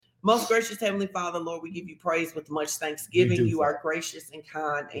Most gracious Heavenly Father, Lord, we give you praise with much thanksgiving. You are gracious and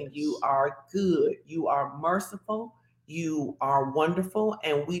kind, and you are good. You are merciful. You are wonderful,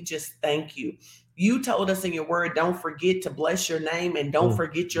 and we just thank you. You told us in your word, don't forget to bless your name and don't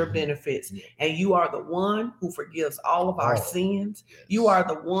forget your benefits. And you are the one who forgives all of our sins. You are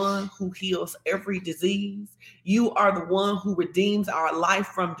the one who heals every disease. You are the one who redeems our life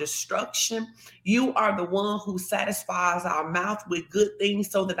from destruction. You are the one who satisfies our mouth with good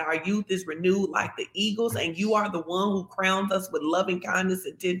things so that our youth is renewed like the eagles. And you are the one who crowns us with loving kindness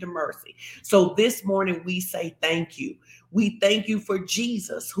and tender mercy. So this morning we say thank you. We thank you for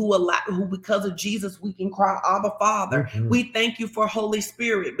Jesus, who because of Jesus, we can cry, Abba, Father. We thank you for Holy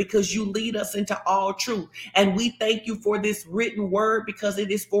Spirit because you lead us into all truth. And we thank you for this written word because it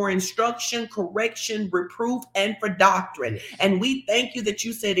is for instruction, correction, reproof, and for doctrine. And we thank you that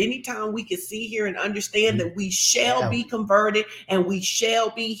you said anytime we can see, hear, and understand that we shall be converted and we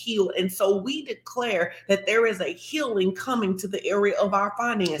shall be healed. And so we declare that there is a healing coming to the area of our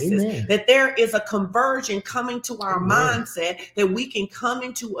finances, that there is a conversion coming to our mind, that we can come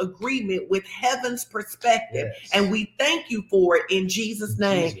into agreement with heaven's perspective. And we thank you for it in Jesus'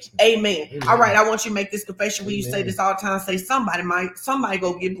 name. Amen. All right, I want you to make this confession. We used to say this all the time. Say somebody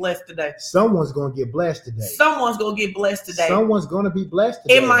go get blessed today. Someone's going to get blessed today. Someone's going to get blessed today. Someone's going to be blessed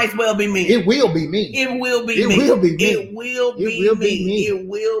today. It might as well be me. It will be me. It will be me. It will be me. It will be me. It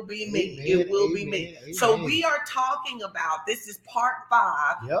will be me. It will be me. So we are talking about, this is part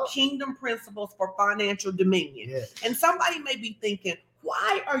 5, Kingdom Principles for Financial Dominion. And somebody may be thinking,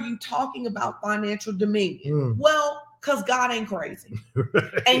 why are you talking about financial dominion? Well, because God ain't crazy.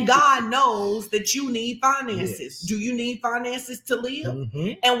 And God knows that you need finances. Do you need finances to live?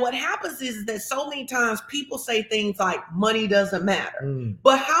 And what happens is that so many times people say things like money doesn't matter.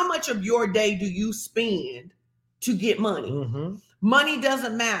 But how much of your day do you spend to get money? Money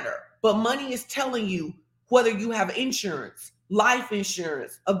doesn't matter. But money is telling you whether you have insurance, life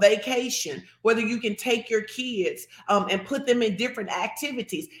insurance, a vacation, whether you can take your kids and put them in different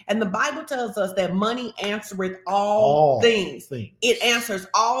activities. And the Bible tells us that money answereth all things. It answers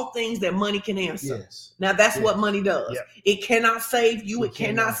all things that money can answer. Now that's what money does. It cannot save you. It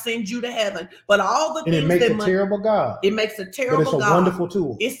cannot send you to heaven. But all the things it makes that a terrible God. It makes a terrible God. But it's a wonderful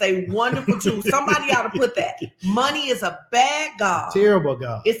tool. It's a wonderful tool. Somebody ought to put that. Money is a bad God. Terrible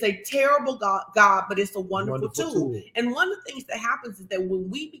God. It's a terrible God, but it's a wonderful tool. And one of the things that happens is that when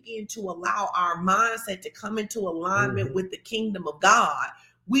we begin to allow our mindset to come into alignment with the kingdom of God,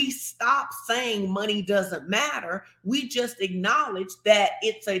 we stop saying money doesn't matter. We just acknowledge that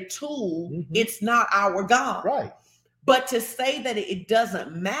it's a tool. It's not our God. Right. But to say that it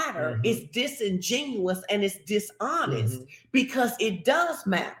doesn't matter is disingenuous and it's dishonest because it does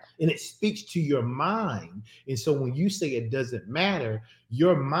matter. And it speaks to your mind. And so when you say it doesn't matter,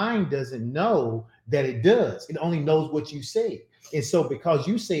 your mind doesn't know that it does. It only knows what you say. And so because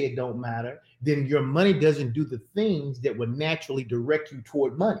you say it don't matter, then your money doesn't do the things that would naturally direct you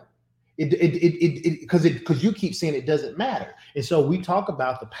toward money. Because you keep saying it doesn't matter. And so we talk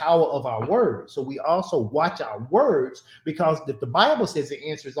about the power of our words. So we also watch our words, because if the Bible says it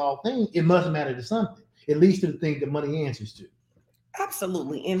answers all things, it must matter to something, at least to the thing that money answers to.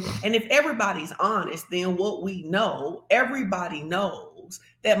 Absolutely. And if everybody's honest, then what we know, everybody knows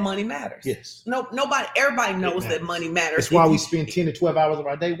that money matters. Yes. Everybody knows that money matters. That's why we spend 10 to 12 hours of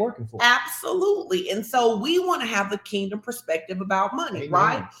our day working for it. Absolutely. And so we want to have the kingdom perspective about money,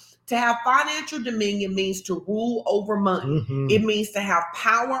 right? To have financial dominion means to rule over money. It means to have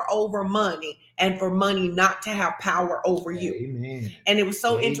power over money, and for money not to have power over you. Amen. And it was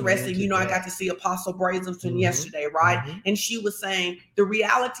so interesting. You know, I got to see Apostle Brazelton yesterday, right? And she was saying the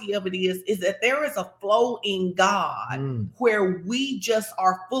reality of it is that there is a flow in God where we just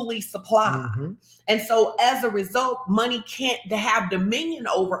are fully supplied. And so as a result, money can't have dominion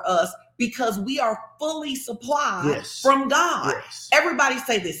over us because we are fully supplied from God. Everybody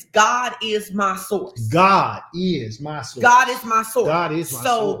say this: God is my source. God is my source. God is my source. God is my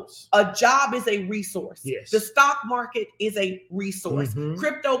source. So a job is a resource. Yes. The stock market is a resource.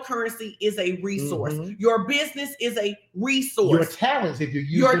 Cryptocurrency is a resource. Your business is a resource. Your talents, if you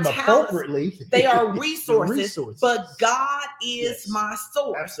use them appropriately, they are resources. But God is my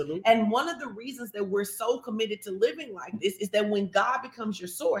source. Absolutely. And one of the reasons that we're so committed to living like this is that when God becomes your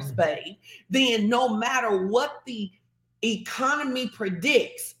source, babe, then no matter what the economy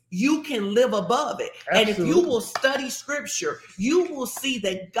predicts, you can live above it. Absolutely. And if you will study scripture, you will see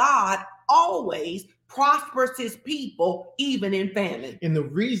that God always prospers his people even in famine. And the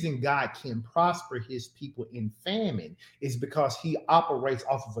reason God can prosper his people in famine is because he operates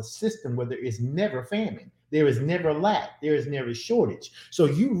off of a system where there is never famine. there is never lack, there is never shortage. So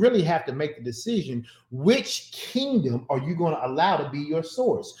you really have to make the decision, which kingdom are you going to allow to be your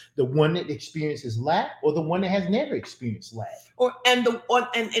source? The one that experiences lack or the one that has never experienced lack? And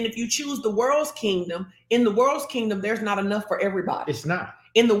if you choose the world's kingdom, in the world's kingdom, there's not enough for everybody. It's not.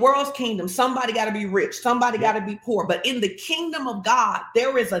 In the world's kingdom, somebody got to be rich, somebody got to be poor. But in the kingdom of God,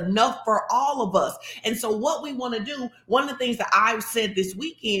 there is enough for all of us. And so what we want to do, one of the things that I've said this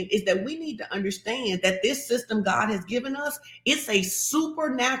weekend is that we need to understand that this system God has given us, it's a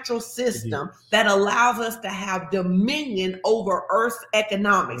supernatural system that allows us to have dominion over Earth's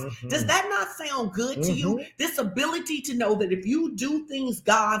economics. Does that not sound good to you? This ability to know that if you do things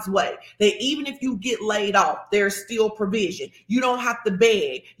God's way, that even if you get laid off, there's still provision. You don't have to beg.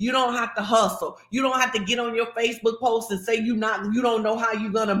 You don't have to hustle. You don't have to get on your Facebook post and say you don't know how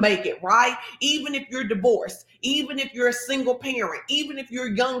you're going to make it, right? Even if you're divorced, even if you're a single parent, even if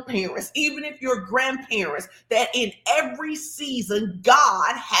you're young parents, even if you're grandparents, that in every season,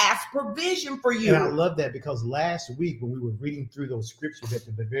 God has provision for you. And I love that, because last week when we were reading through those scriptures at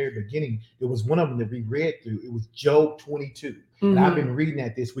the very beginning, there was one of them that we read through. It was Job 22. And I've been reading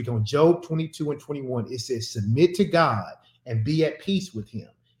that this week on Job 22 and 21. It says, submit to God and be at peace with him.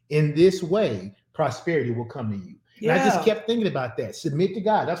 In this way, prosperity will come to you. And I just kept thinking about that. Submit to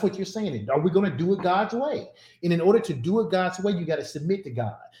God. That's what you're saying. Are we going to do it God's way? And in order to do it God's way, you got to submit to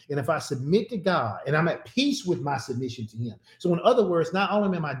God. And if I submit to God and I'm at peace with my submission to him. So in other words, not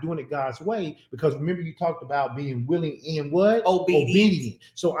only am I doing it God's way, because remember you talked about being willing and what? Obedient.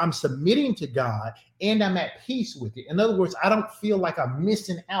 So I'm submitting to God and I'm at peace with it. In other words, I don't feel like I'm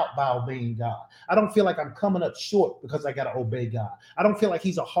missing out by obeying God. I don't feel like I'm coming up short because I got to obey God. I don't feel like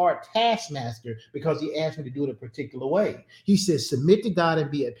he's a hard taskmaster because he asked me to do it a particular way. He says, submit to God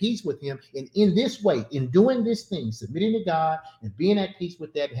and be at peace with him. And in this way, in doing this thing, submitting to God and being at peace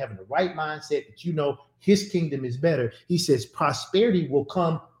with that and having the right mindset that you know his kingdom is better, he says prosperity will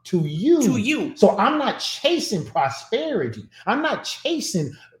come to you. So I'm not chasing prosperity. I'm not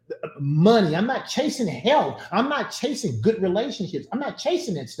chasing money. I'm not chasing health. I'm not chasing good relationships. I'm not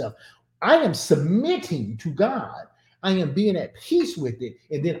chasing that stuff. I am submitting to God. I am being at peace with it.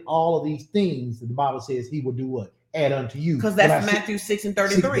 And then all of these things that the Bible says he will do what? Add unto you. Because that's Matthew 6 and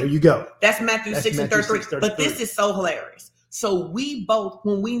 33. There you go. That's Matthew 6 and 33. But this is so hilarious. So we both,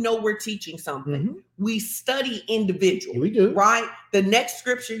 when we know we're teaching something, we study individually. We do. Right? The next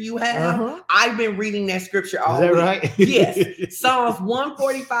scripture you have, I've been reading that scripture all week. Is that right? Yes. Psalms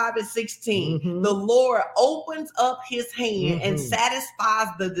 145 and 16. The Lord opens up his hand and satisfies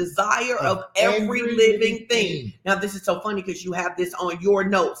the desire of every living thing. Now, this is so funny because you have this on your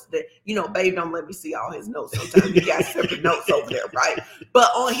notes that, you know, babe, don't let me see all his notes. Sometimes you got separate notes over there, right?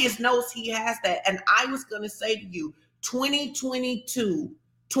 But on his notes, he has that. And I was going to say to you,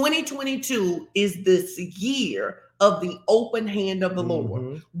 2022 is this year of the open hand of the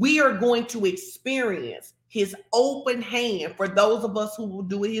Lord. We are going to experience his open hand for those of us who will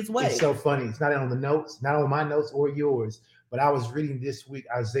do it his way. It's so funny. It's not on the notes, not on my notes or yours, but I was reading this week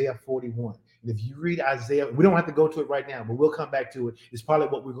Isaiah 41. And if you read Isaiah, we don't have to go to it right now, but we'll come back to it. It's probably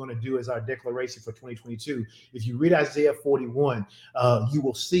what we're going to do as our declaration for 2022. If you read Isaiah 41, you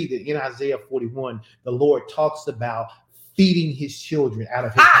will see that in Isaiah 41, the Lord talks about feeding his children out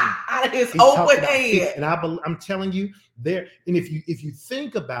of his hand. Out of his open hand. And I'm telling you, there. And if you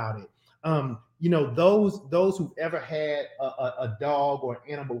think about it, you know, those who've ever had a dog or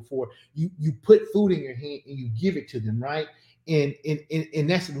an animal before, you put food in your hand and you give it to them, right? And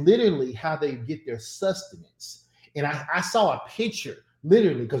that's literally how they get their sustenance. And I saw a picture,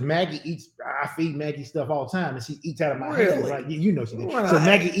 literally, because Maggie eats, I feed Maggie stuff all the time, and she eats out of my hand, right? You know she did. Right. So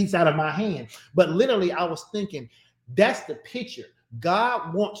Maggie eats out of my hand. But literally, I was thinking, that's the picture.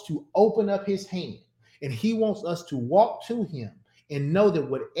 God wants to open up his hand, and he wants us to walk to him and know that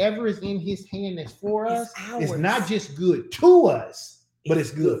whatever is in his hand that's for us is not just good to us, but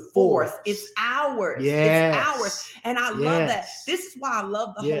it's good for us. It's ours. Yes. It's ours. And I love that. This is why I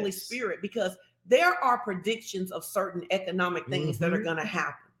love the Holy Spirit, because there are predictions of certain economic things that are going to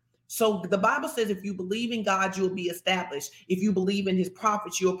happen. So the Bible says, if you believe in God, you'll be established. If you believe in his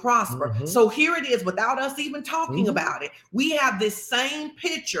prophets, you'll prosper. So here it is, without us even talking about it. We have this same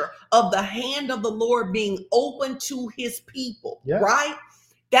picture of the hand of the Lord being open to his people, right?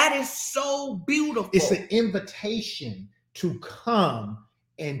 That is so beautiful. It's an invitation to come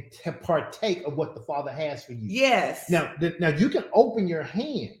and to partake of what the Father has for you. Yes. Now you can open your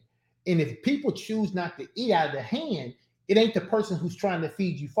hand, and if people choose not to eat out of the hand, it ain't the person who's trying to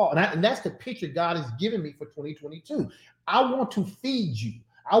feed you fault. And that's the picture God has given me for 2022. I want to feed you.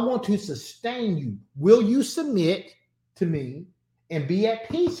 I want to sustain you. Will you submit to me and be at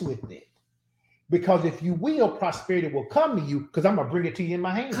peace with it? Because if you will, prosperity will come to you because I'm going to bring it to you in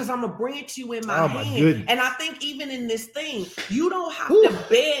my hand. Because I'm going to bring it to you in my hand. Goodness. And I think even in this thing, you don't have to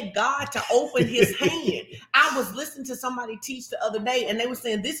beg God to open his hand. I was listening to somebody teach the other day, and they were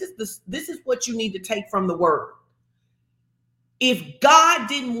saying, this is what you need to take from the word. If God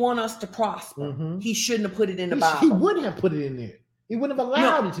didn't want us to prosper, he shouldn't have put it in the Bible. He wouldn't have put it in there. He wouldn't have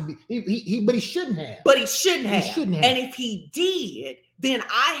allowed it to be. But he shouldn't have. But he shouldn't have. He shouldn't have. And if he did, then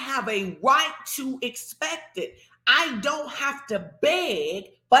I have a right to expect it. I don't have to beg,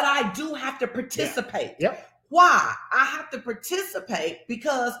 but I do have to participate. Yeah. Yep. Why? I have to participate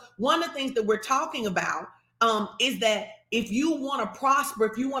because one of the things that we're talking about is that if you want to prosper,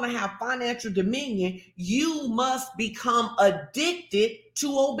 if you want to have financial dominion, you must become addicted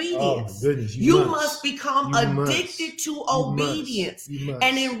to obedience. Oh, goodness, you must become addicted to obedience.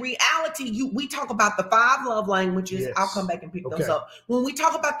 And in reality, we talk about the 5 love languages. Yes. I'll come back and pick those up. When we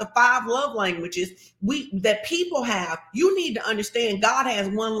talk about the 5 love languages that people have, you need to understand God has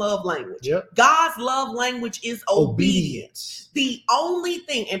one love language. Yep. God's love language is obedience. The only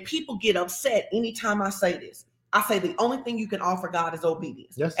thing, and people get upset anytime I say this, I say the only thing you can offer God is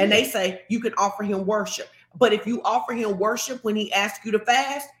obedience. Yes, and they say you can offer him worship. But if you offer him worship when he asks you to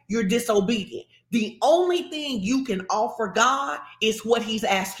fast, you're disobedient. The only thing you can offer God is what he's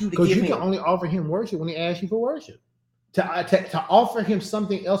asked you to give him. Because you can only offer him worship when he asks you for worship. To offer him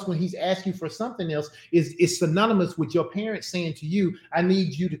something else when he's asked you for something else is synonymous with your parents saying to you, I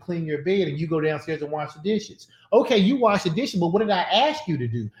need you to clean your bed, and you go downstairs and wash the dishes. Okay, you wash the dishes, but what did I ask you to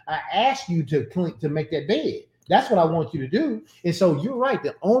do? I asked you to make that bed. That's what I want you to do. And so you're right.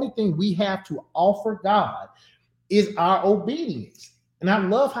 The only thing we have to offer God is our obedience. And I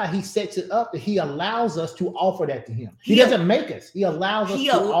love how he sets it up that he allows us to offer that to him. He doesn't make us. He allows us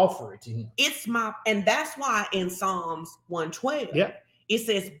to offer it to him. And that's why in Psalms 112, it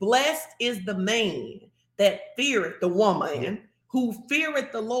says, blessed is the man that feareth the woman who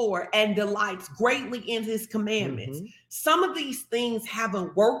feareth the Lord and delights greatly in his commandments. Some of these things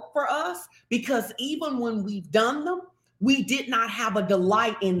haven't worked for us because even when we've done them, we did not have a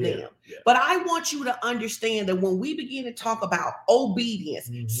delight in them. But I want you to understand that when we begin to talk about obedience,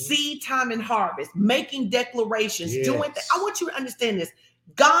 seed time and harvest, making declarations, doing things, I want you to understand this.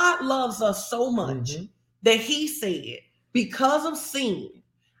 God loves us so much that he said, because of sin,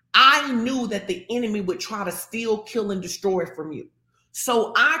 I knew that the enemy would try to steal, kill, and destroy from you.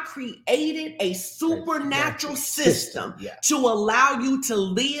 So I created a supernatural system to allow you to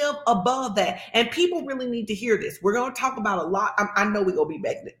live above that. And people really need to hear this. We're going to talk about a lot. I know we're going to be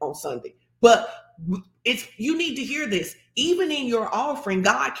back on Sunday, but you need to hear this. Even in your offering,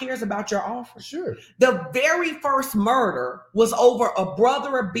 God cares about your offering. Sure. The very first murder was over a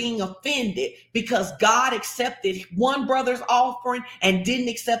brother being offended because God accepted one brother's offering and didn't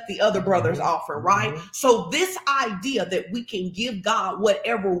accept the other brother's offering, right? So this idea that we can give God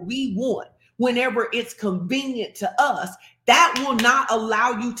whatever we want whenever it's convenient to us, that will not allow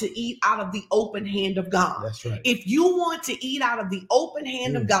you to eat out of the open hand of God. That's right. If you want to eat out of the open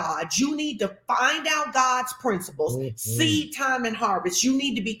hand of God, you need to find out God's principles, seed time and harvest. You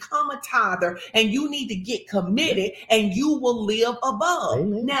need to become a tither and you need to get committed and you will live above.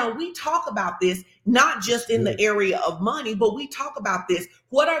 Now, we talk about this not just in the area of money, but we talk about this.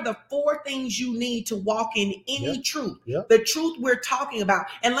 What are the 4 things you need to walk in any truth? The truth we're talking about.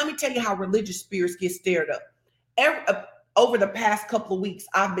 And let me tell you how religious spirits get stirred up. Over the past couple of weeks,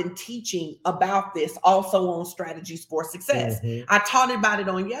 I've been teaching about this also on Strategies for Success. I taught about it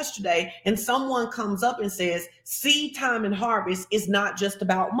on yesterday, and someone comes up and says, seed time and harvest is not just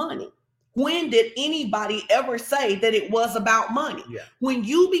about money. When did anybody ever say that it was about money? When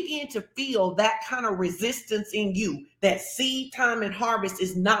you begin to feel that kind of resistance in you, that seed time and harvest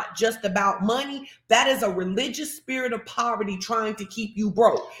is not just about money, that is a religious spirit of poverty trying to keep you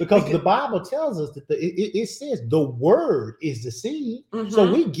broke. Because the Bible tells us that it says the word is the seed.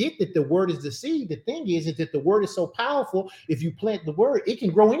 So we get that the word is the seed. The thing is that the word is so powerful. If you plant the word, it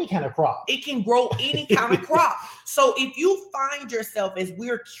can grow any kind of crop. It can grow any kind of crop. So if you find yourself, as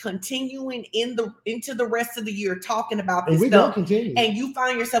we're continuing into the rest of the year talking about this stuff, and you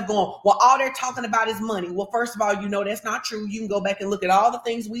find yourself going, well, all they're talking about is money. Well, first of all, you know that's not true. You can go back and look at all the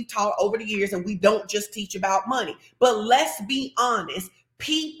things we've taught over the years, and we don't just teach about money. But let's be honest,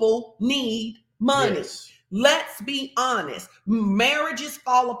 people need money. Let's be honest. Marriages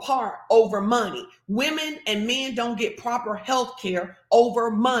fall apart over money. Women and men don't get proper health care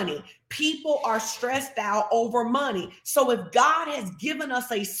over money. People are stressed out over money. So if God has given us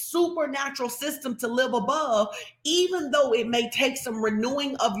a supernatural system to live above, even though it may take some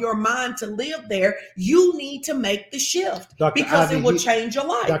renewing of your mind to live there, you need to make the shift because it will change your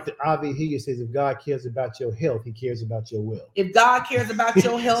life. Dr. Avi Hillier says if God cares about your health, he cares about your wealth. If God cares about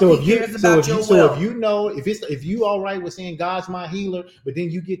your health, he cares about your wealth. So if you know, if you all right with saying God's my healer, but then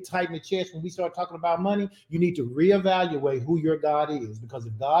you get tight in the chest when we start talking about money, you need to reevaluate who your God is. Because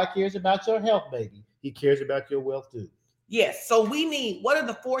if God cares about your health, baby, he cares about your wealth too. Yes. So what are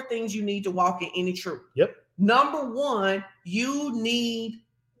the 4 things you need to walk in any truth? Yep. Number 1, you need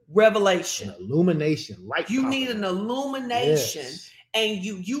revelation. An illumination. Light. You need an illumination. Yes. And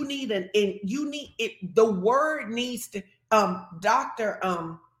you need the word needs to, Pastor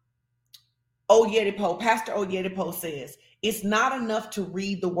Oyedepo says, it's not enough to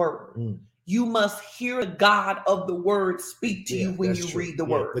read the word. You must hear the God of the word speak to you when you read the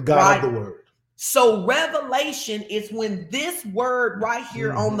word. The God of the word. So revelation is when this word right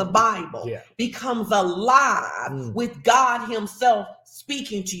here on the Bible becomes alive with God himself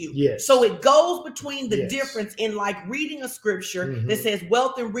speaking to you. Yes. So it goes between the difference in like reading a scripture that says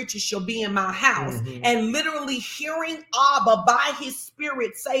wealth and riches shall be in my house and literally hearing Abba by his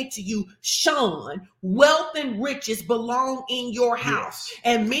spirit say to you, Sean, wealth and riches belong in your house.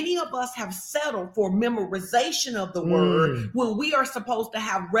 And many of us have settled for memorization of the word when we are supposed to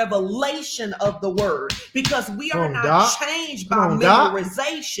have revelation of the word, because we are not changed by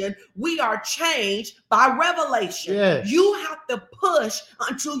memorization. We are changed by revelation. You have to push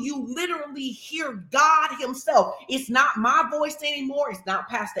until you literally hear God himself. It's not my voice anymore. It's not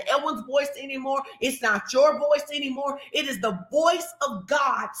Pastor Edwin's voice anymore. It's not your voice anymore. It is the voice of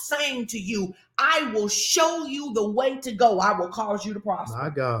God saying to you, I will show you the way to go. I will cause you to prosper. My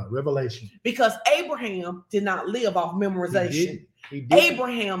God, revelation. Because Abraham did not live off memorization. He did.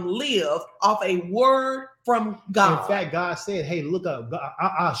 Abraham lived off a word from God. In fact, God said, hey, look up.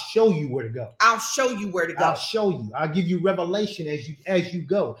 I'll show you where to go. I'll show you where to go. I'll show you. I'll give you revelation as you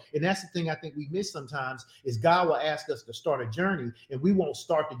go. And that's the thing I think we miss sometimes is God will ask us to start a journey and we won't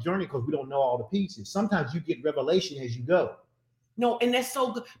start the journey because we don't know all the pieces. Sometimes you get revelation as you go. No, and that's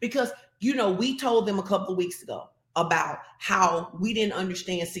so good because, we told them a couple of weeks ago about how we didn't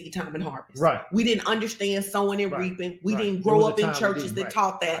understand seed time and harvest. Right. We didn't understand sowing and reaping. We didn't grow up in churches that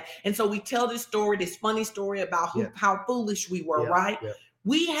taught that. And so we tell this funny story about how foolish we were, right? Yeah.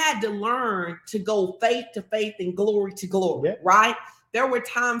 We had to learn to go faith to faith and glory to glory, right? There were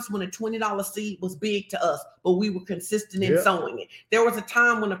times when a $20 seed was big to us, but we were consistent in sowing it. There was a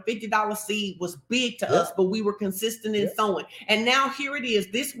time when a $50 seed was big to us, but we were consistent in sowing. And now here it is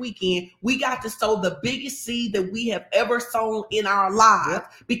this weekend, we got to sow the biggest seed that we have ever sown in our lives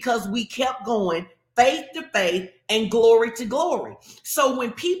because we kept going faith to faith and glory to glory. So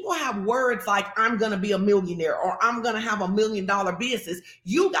when people have words like, I'm going to be a millionaire or I'm going to have $1 million business,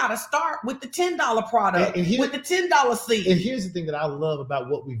 you got to start with the $10 product, with the $10 seed. And here's the thing that I love about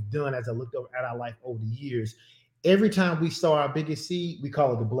what we've done as I looked over at our life over the years. Every time we sow our biggest seed, we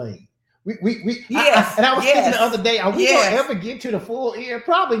call it the blade. I was thinking the other day, are we going to ever get to the full ear?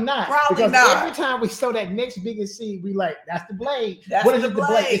 Probably not. Because every time we sow that next biggest seed, we like, that's the blade. What is the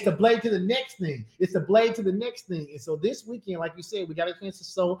blade? It's the blade to the next thing. It's the blade to the next thing. And so this weekend, like you said, we got a chance to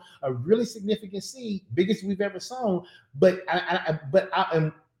sow a really significant seed, biggest we've ever sown. But I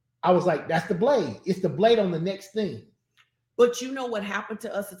was like, that's the blade. It's the blade on the next thing. But you know what happened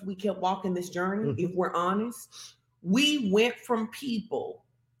to us as we kept walking this journey? If we're honest, we went from people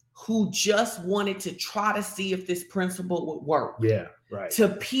who just wanted to try to see if this principle would work. Yeah, right. To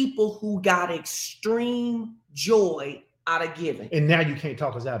people who got extreme joy out of giving. And now you can't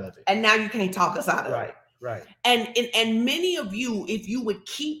talk us out of it. Right. And many of you, if you would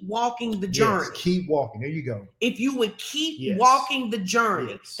keep walking the journey. Keep walking. There you go. If you would keep walking the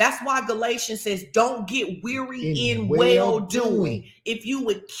journey. That's why Galatians says, don't get weary in well-doing. If you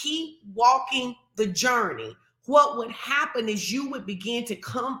would keep walking the journey, what would happen is you would begin to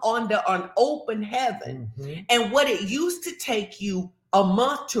come under an open heaven. And what it used to take you a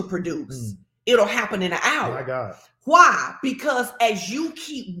month to produce, it'll happen in an hour. My God. Why? Because as you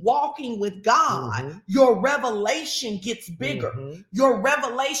keep walking with God, your revelation gets bigger. Your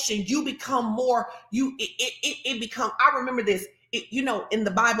revelation, you become more, I remember this, in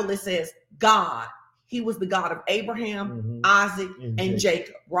the Bible, it says God, he was the God of Abraham, Isaac, and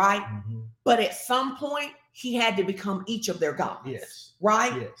Jacob, right? But at some point, he had to become each of their gods. Yes.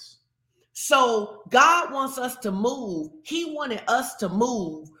 Right? Yes. So God wants us to move. He wanted us to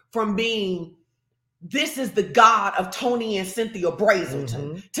move from being this is the God of Tony and Cynthia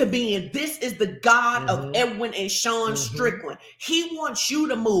Brazelton, to being this is the God of Edwin and Sean Strickland. He wants you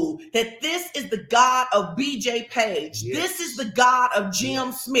to move that this is the God of BJ Page. This is the God of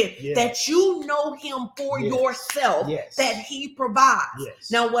Jim Smith, that you know him for yourself, that he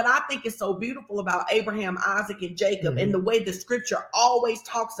provides. Now, what I think is so beautiful about Abraham, Isaac, and Jacob, and the way the scripture always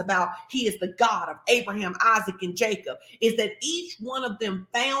talks about he is the God of Abraham, Isaac, and Jacob, is that each one of them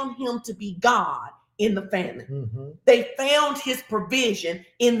found him to be God in the famine. They found his provision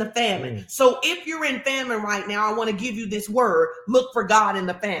in the famine. So if you're in famine right now, I want to give you this word: look for God in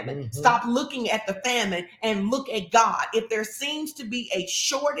the famine. Stop looking at the famine and look at God. If there seems to be a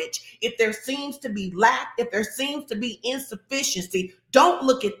shortage, if there seems to be lack, if there seems to be insufficiency, don't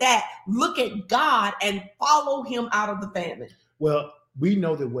look at that. Look at God and follow him out of the famine. Well, we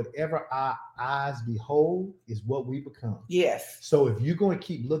know that whatever our eyes behold is what we become. Yes. So if you're going to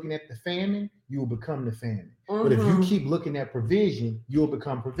keep looking at the famine, you will become the famine. But if you keep looking at provision, you'll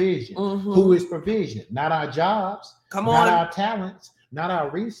become provision. Who is provision? Not our jobs, not our talents, not our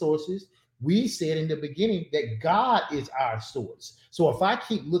resources. We said in the beginning that God is our source. So if I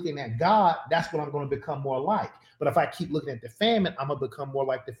keep looking at God, that's what I'm going to become more like. But if I keep looking at the famine, I'm going to become more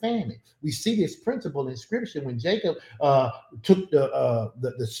like the famine. We see this principle in scripture when Jacob took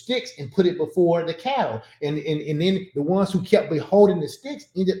the sticks and put it before the cattle. And then the ones who kept beholding the sticks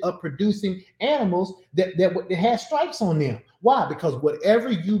ended up producing animals that had stripes on them. Why? Because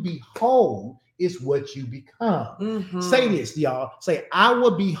whatever you behold is what you become. Say this, y'all. Say, I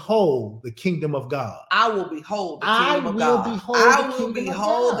will behold the kingdom of God. I will behold the kingdom of God. I will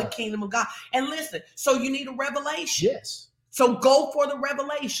behold the kingdom of God. And listen, so you need a revelation. Yes. So go for the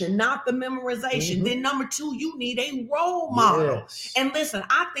revelation, not the memorization. Then number 2, you need a role model. Yes. And listen,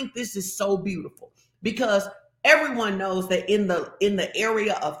 I think this is so beautiful because everyone knows that in the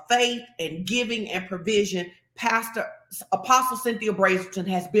area of faith and giving and provision, Apostle Cynthia Brazelton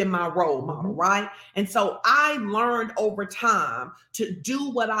has been my role model, right? And so I learned over time to do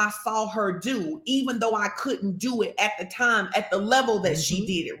what I saw her do, even though I couldn't do it at the time at the level that she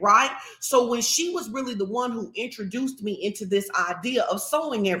did it, right? So when she was really the one who introduced me into this idea of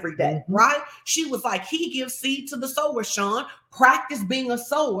sowing every day, right? She was like, he gives seed to the sower, Sean. Practice being a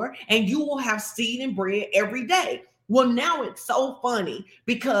sower and you will have seed and bread every day. Well, now it's so funny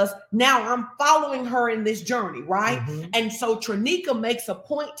because now I'm following her in this journey, right? And so Trinika makes a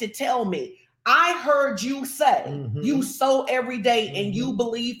point to tell me, I heard you say you sow every day and you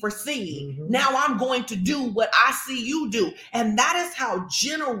believe for seed. Now I'm going to do what I see you do. And that is how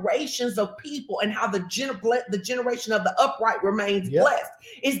generations of people and how the generation of the upright remains blessed,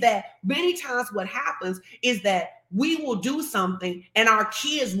 is that many times what happens is that we will do something and our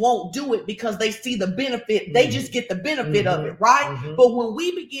kids won't do it because they see the benefit. They just get the benefit of it, right? But when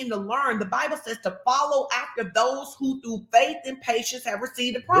we begin to learn, the Bible says to follow after those who through faith and patience have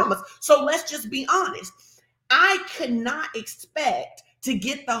received the promise. So let's just be honest. I could not expect to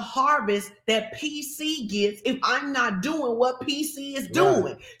get the harvest that PC gets if I'm not doing what PC is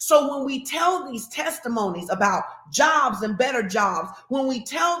doing. So when we tell these testimonies about jobs and better jobs, when we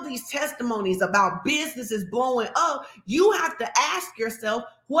tell these testimonies about businesses blowing up, you have to ask yourself,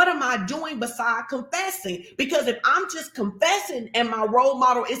 what am I doing beside confessing? Because if I'm just confessing and my role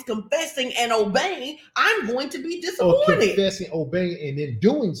model is confessing and obeying, I'm going to be disappointed. Or confessing, obeying, and then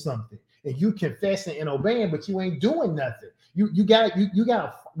doing something. And you confessing and obeying, but you ain't doing nothing. You got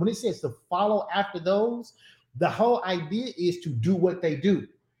when it says to follow after those, the whole idea is to do what they do.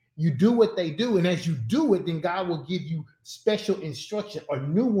 You do what they do, and as you do it, then God will give you special instruction or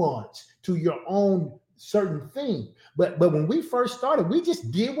nuance to your own certain thing. But when we first started, we just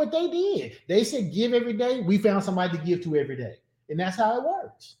did what they did. They said give every day. We found somebody to give to every day, and that's how it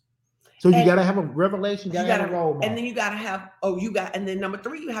works. So you got to have a revelation, you got to have a role model. And then you got to have, and then number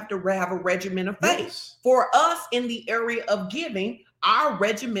 3, you have to have a regimen of faith. Yes. For us in the area of giving, our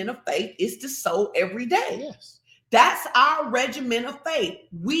regimen of faith is to sow every day. Yes. That's our regimen of faith.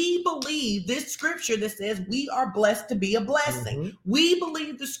 We believe this scripture that says we are blessed to be a blessing. We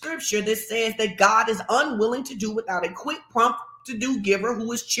believe the scripture that says that God is unwilling to do without a quick prompt to do giver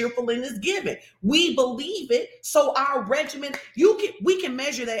who is cheerful in his giving. We believe it. So our regimen, we can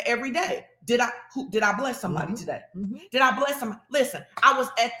measure that every day. Did I bless somebody today? Did I bless somebody? Listen, I was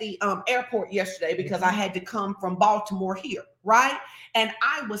at the airport yesterday because I had to come from Baltimore here, right? And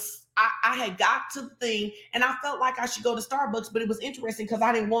I had got to the thing and I felt like I should go to Starbucks, but it was interesting because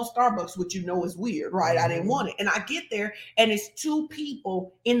I didn't want Starbucks, which you know is weird, right? I didn't want it. And I get there and it's 2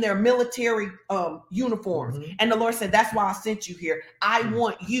 people in their military uniforms. And the Lord said, that's why I sent you here. I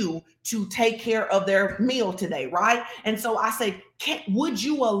want you to take care of their meal today, right? And so I said, would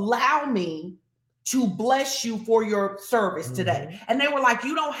you allow me to bless you for your service today. And they were like,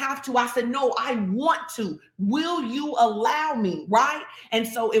 you don't have to. I said, no, I want to. Will you allow me? Right? And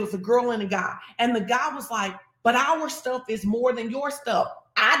so it was a girl and a guy. And the guy was like, but our stuff is more than your stuff.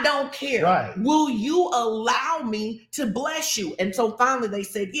 I don't care. Right. Will you allow me to bless you? And so finally they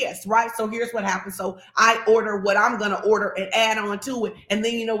said yes, right? So here's what happened. So I order what I'm going to order and add on to it. And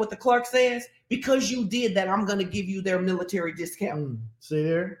then you know what the clerk says? Because you did that, I'm going to give you their military discount. See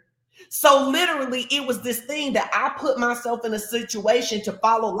there? So literally it was this thing that I put myself in a situation to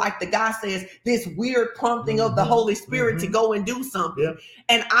follow, like the guy says, this weird prompting of the Holy Spirit to go and do something. Yep.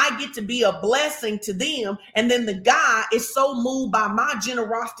 And I get to be a blessing to them. And then the guy is so moved by my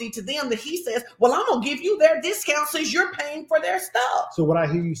generosity to them that he says, well, I'm going to give you their discount since you're paying for their stuff. So what I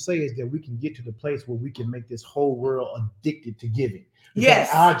hear you say is that we can get to the place where we can make this whole world addicted to giving. Because yes,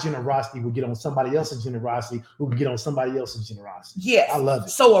 our generosity will get on somebody else's generosity, who will get on somebody else's generosity. Yes, I love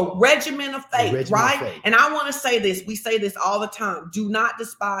it. So a regimen of faith, right? Of faith. And I want to say this. We say this all the time. Do not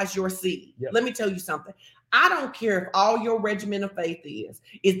despise your seed. Yep. Let me tell you something. I don't care if all your regimen of faith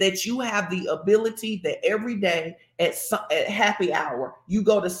is that you have the ability that every day at happy hour, you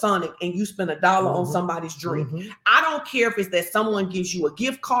go to Sonic and you spend $1 on somebody's drink. I don't care if it's that someone gives you a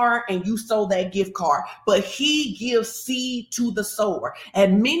gift card and you sow that gift card, but he gives seed to the sower.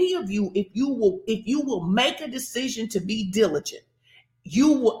 And many of you, if you will make a decision to be diligent,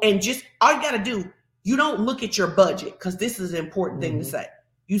 you will, and just all you got to do, you don't look at your budget, because this is an important thing to say.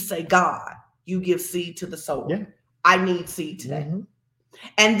 You say, God, you give seed to the sower. Yeah. I need seed today.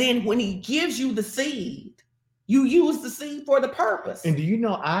 And then when he gives you the seed, you use the seed for the purpose. And do you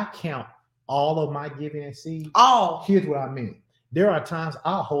know I count all of my giving and seed? All. Here's what I mean. There are times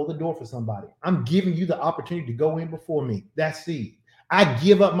I'll hold the door for somebody. I'm giving you the opportunity to go in before me. That's seed. I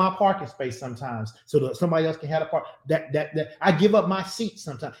give up my parking space sometimes so that somebody else can have a park. That I give up my seat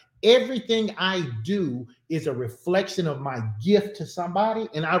sometimes. Everything I do is a reflection of my gift to somebody,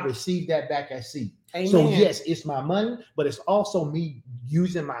 and I receive that back as seed. Amen. So yes, it's my money, but it's also me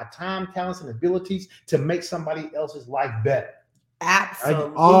using my time, talents, and abilities to make somebody else's life better.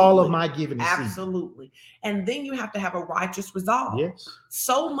 Absolutely. All of my giving is absolutely seed. And then you have to have a righteous resolve. Yes.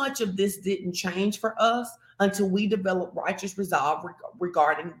 So much of this didn't change for us until we developed righteous resolve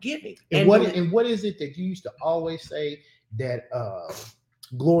regarding giving. And what is it that you used to always say that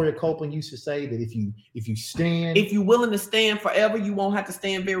Gloria Copeland used to say, that if you're willing to stand forever, you won't have to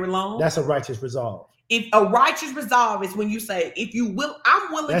stand very long? That's a righteous resolve. If a righteous resolve is when you say, if you will,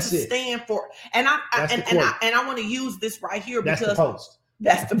 I'm willing to stand for, and I want to use this right here because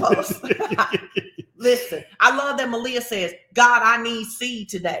that's the post. Listen, I love that Malia says, God, I need seed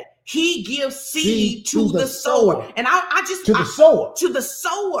today. He gives seed to the sower. And I just to the sower. To the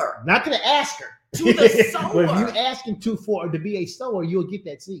sower. Not to the asker. To the sower. But if you're asking to be a sower, you'll get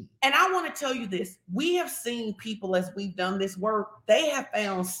that seed. And I want to tell you this. We have seen people, as we've done this work, they have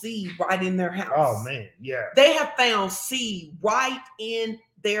found seed right in their house. Oh, man. Yeah. They have found seed right in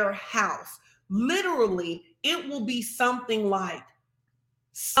their house. Literally, it will be something like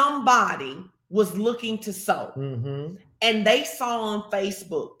somebody was looking to sow. And they saw on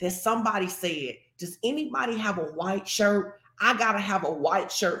Facebook that somebody said, does anybody have a white shirt? I got to have a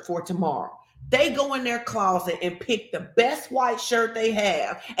white shirt for tomorrow. They go in their closet and pick the best white shirt they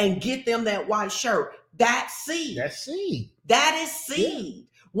have and get them that white shirt. That's seed. That's seed. That is seed. Yeah.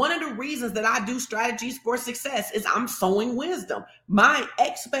 One of the reasons that I do strategies for success is I'm sowing wisdom. My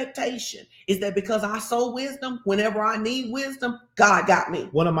expectation is that because I sow wisdom, whenever I need wisdom, God got me.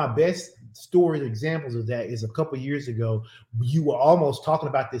 One of my best stories, examples of that is a couple of years ago. You were almost talking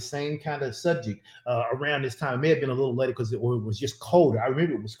about this same kind of subject around this time. It may have been a little later because it was just colder. I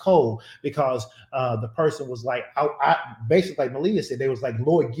remember it was cold because the person was like, I basically, like Malia said, they was like,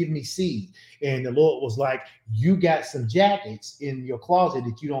 Lord, give me seed. And the Lord was like, you got some jackets in your closet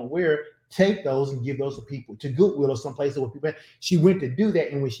that you don't wear. Take those and give those to people, to Goodwill or someplace where people. She went to do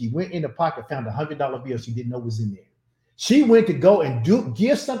that, and when she went in the pocket, found $100 bill she didn't know was in there. She went to go and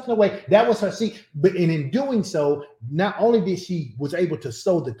give something away. That was her seed. But in doing so, not only did she was able to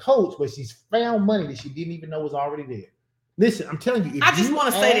sow the coats, but she's found money that she didn't even know was already there. Listen, I'm telling you, if I just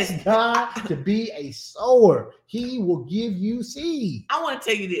want to say this, God to be a sower, he will give you seed. I want to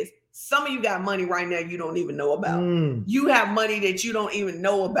tell you this. Some of you got money right now you don't even know about. You have money that you don't even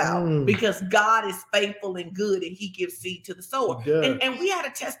know about because God is faithful and good and he gives seed to the sower. And we had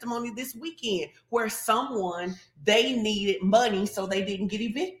a testimony this weekend where someone, they needed money so they didn't get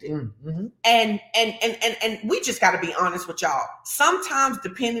evicted. And we just got to be honest with y'all. Sometimes,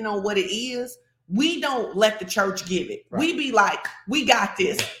 depending on what it is, we don't let the church give it. Right. We be like, we got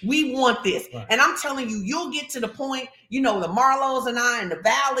this. Right. We want this. Right. And I'm telling you, you'll get to the point, the Marlos and I and the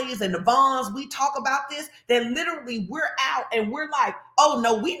Valleys and the Vaughns, we talk about this, that literally we're out and we're like, oh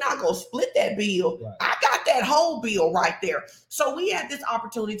no, we not going to split that bill. Right. I got that whole bill right there. So we had this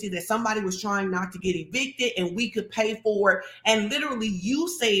opportunity that somebody was trying not to get evicted and we could pay for it. And literally you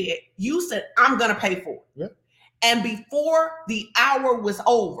said, I'm going to pay for it. Yep. And before the hour was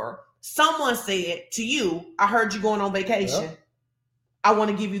over, someone said to you, I heard you going on vacation. Yep. I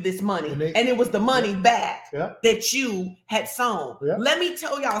want to give you this money. And it was the money back that you had sown. Yep. Let me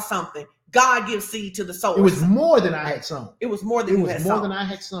tell y'all something. God gives seed to the sower. It was more than I had sown. It was more than you had sown. It was more than I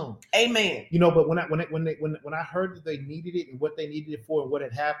had sown. Amen. But when I heard that they needed it and what they needed it for and what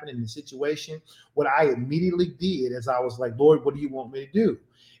had happened in the situation, what I immediately did is I was like, Lord, what do you want me to do?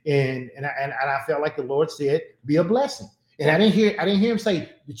 And I felt like the Lord said, be a blessing. And I didn't hear him say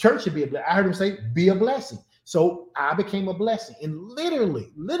the church should be a blessing. I heard him say, be a blessing. So I became a blessing. And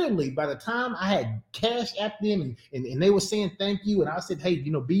literally, by the time I had cash at them and they were saying thank you, and I said, hey,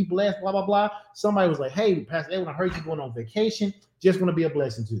 be blessed, blah, blah, blah. Somebody was like, hey, Pastor Edwin, I heard you going on vacation. Just want to be a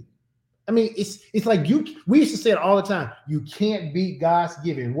blessing to you. I mean, it's like we used to say it all the time. You can't beat God's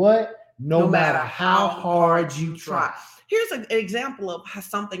giving. What? No matter how hard you try. Here's an example of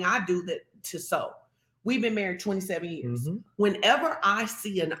something I do to sow. We've been married 27 years. Mm-hmm. Whenever I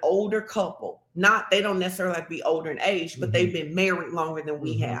see an older couple, they don't necessarily have to be older in age, but they've been married longer than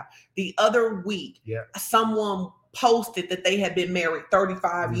we have. The other week, someone posted that they had been married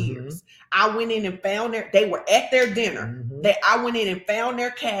 35 years. I went in and found they were at their dinner. I went in and found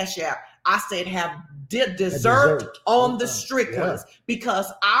their cash app. I said, have dessert on the Stricklands, because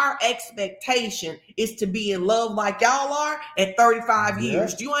our expectation is to be in love like y'all are at 35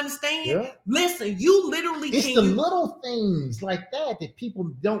 years. Do you understand? Yeah. Listen, you literally it's the little things like that people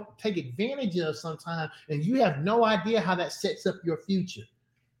don't take advantage of sometimes, and you have no idea how that sets up your future.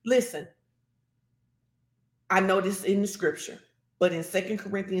 Listen, I know this in the scripture, but in 2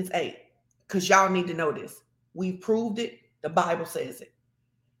 Corinthians 8, because y'all need to know this, we proved it. The Bible says it.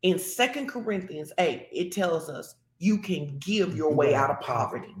 In 2 Corinthians 8, it tells us you can give your way out of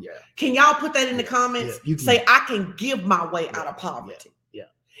poverty. Yeah. Can y'all put that in the comments? Yeah, say, I can give my way out of poverty. Yeah.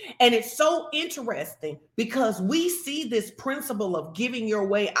 And it's so interesting because we see this principle of giving your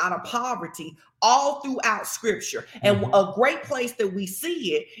way out of poverty all throughout scripture. And a great place that we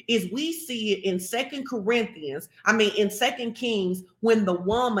see it is we see it in 2 Kings, when the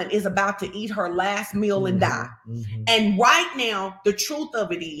woman is about to eat her last meal and die. And right now, the truth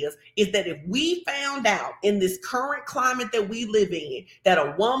of it is that if we found out in this current climate that we live in, that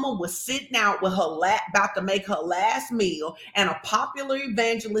a woman was sitting out with her about to make her last meal, and a popular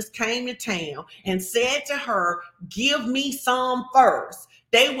evangelist came to town and said to her, give me some first,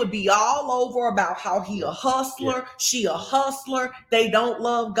 they would be all over about how he a hustler, she a hustler, they don't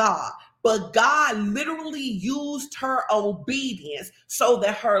love God. But God literally used her obedience so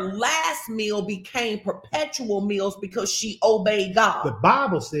that her last meal became perpetual meals because she obeyed God. The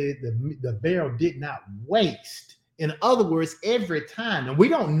Bible said the barrel did not waste. In other words, every time, and we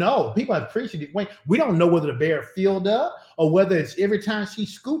don't know, people have preached it, we don't know whether the barrel filled up or whether it's every time she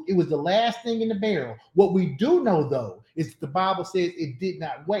scooped, it was the last thing in the barrel. What we do know, though, is the Bible says it did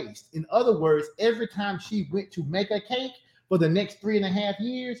not waste. In other words, every time she went to make a cake for the next 3.5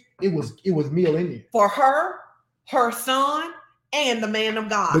 years, it was meal in there. For her son, and the man of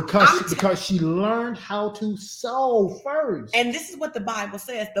God. Because she learned how to sow first. And this is what the Bible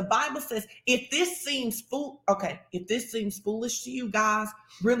says. The Bible says, if this seems foolish to you guys,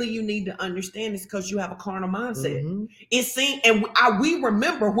 really you need to understand this, because you have a carnal mindset. It seems, and we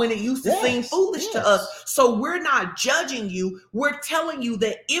remember when it used to seem foolish to us. So we're not judging you. We're telling you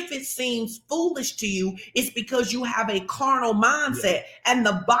that if it seems foolish to you, it's because you have a carnal mindset. And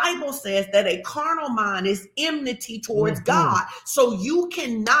the Bible says that a carnal mind is enmity towards God. So you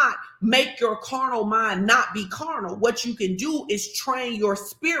cannot make your carnal mind not be carnal. What you can do is train your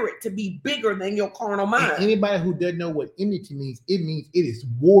spirit to be bigger than your carnal mind. And anybody who doesn't know what enmity means, it means it is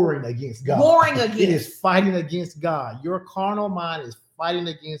warring against God. It is fighting against God. Your carnal mind is fighting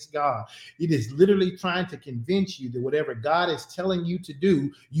against God. It is literally trying to convince you that whatever God is telling you to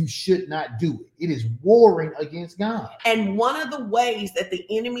do, you should not do it. It is warring against God. And one of the ways that the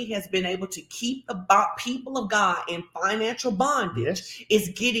enemy has been able to keep the people of God in financial bondage is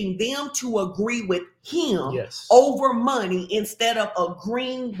getting them to agree with him Yes. over money instead of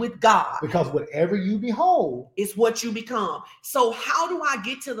agreeing with God. Because whatever you behold is what you become. So how do I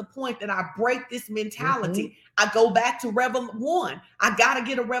get to the point that I break this mentality? I go back to one. I got to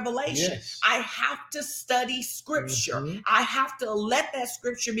get a revelation. Yes. I have to study scripture. Mhm. I have to let that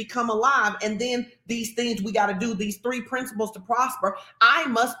scripture become alive. And then these things we got to do, these 3 principles to prosper. I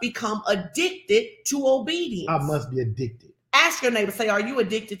must become addicted to obedience. I must be addicted. Ask your neighbor, say, are you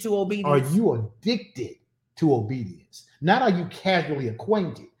addicted to obedience? Are you addicted to obedience? Not are you casually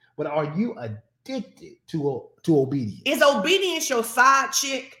acquainted, but are you addicted to obedience? Is obedience your side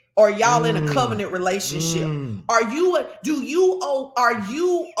chick? Or y'all in a covenant relationship? Are you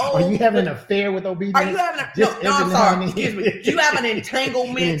having an affair with obedience? Are you having I'm sorry, excuse me. You have an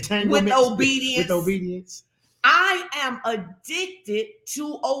entanglement with obedience. With obedience. I am addicted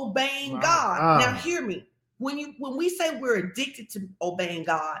to obeying God. Now hear me. When we say we're addicted to obeying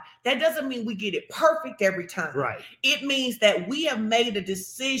God, that doesn't mean we get it perfect every time. Right. It means that we have made a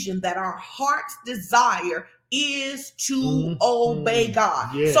decision that our heart's desire is to obey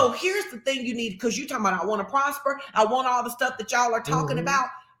God. Yes. So here's the thing you need, because you're talking about I want to prosper, I want all the stuff that y'all are talking about.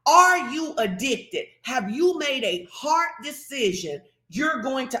 Are you addicted? Have you made a heart decision? You're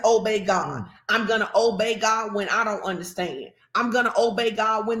going to obey God. I'm going to obey God when I don't understand. I'm going to obey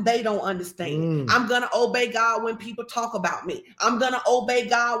God when they don't understand. I'm going to obey God when people talk about me. I'm going to obey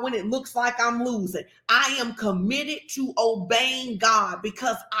God when it looks like I'm losing. I am committed to obeying God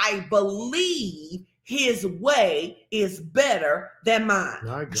because I believe his way is better than mine.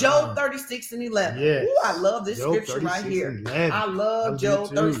 Job 36:11. Yes. Ooh, I love this scripture right here. I love Job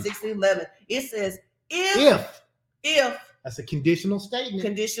 36:11. It says, if that's a conditional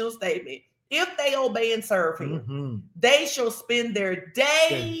statement. If they obey and serve him, they shall spend their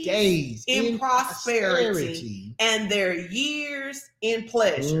days in prosperity and their years in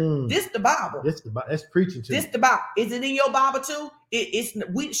pleasure. This the Bible. That's preaching to this the Bible. Is it in your Bible too?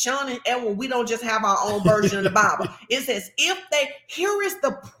 Sean and Edwin, we don't just have our own version of the Bible. It says, here is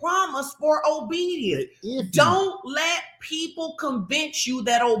the promise for obedience. Don't let people convince you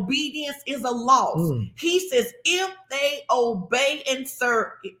that obedience is a loss. He says, if they obey and serve,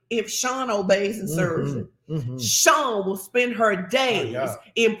 if Sean obeys and serves him, Sean will spend her days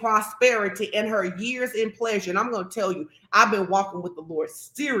in prosperity and her years in pleasure. And I'm going to tell you, I've been walking with the Lord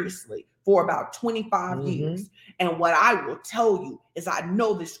seriously for about 25 years. And what I will tell you is I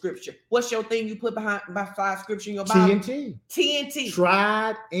know this scripture. What's your thing you put behind scripture in your Bible? TNT.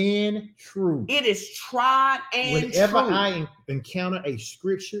 Tried and true. It is tried and Whenever true. I encounter a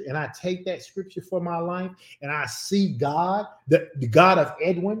scripture and I take that scripture for my life and I see God, the God of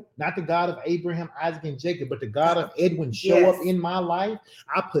Edwin, not the God of Abraham, Isaac, and Jacob, but the God of Edwin show up in my life,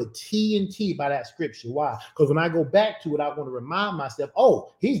 I put TNT by that scripture. Why? Because when I go back to it, I want to remind myself,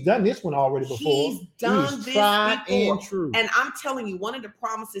 oh, he's done this one already before. He's done this tried before. And true. And I'm telling you, one of the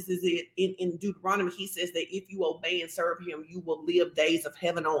promises is in Deuteronomy, he says that if you obey and serve him, you will live days of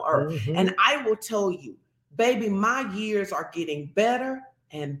heaven on earth. And I will tell you, baby, my years are getting better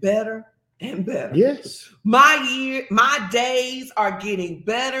and better and better. Yes. My days are getting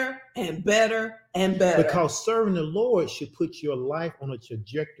better and better and better. Because serving the Lord should put your life on a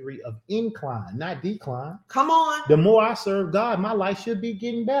trajectory of incline, not decline. Come on. The more I serve God, my life should be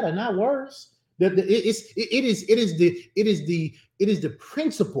getting better, not worse. It is the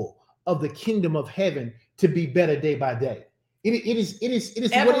principle of the kingdom of heaven to be better day by day. It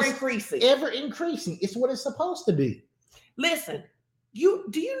is ever increasing. Ever increasing. It's what it's supposed to be. Listen,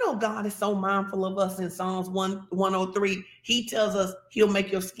 do you know God is so mindful of us in Psalms 103? He tells us he'll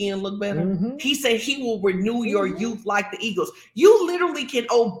make your skin look better. He said he will renew your youth like the eagles. You literally can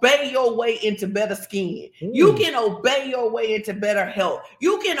obey your way into better skin. You can obey your way into better health.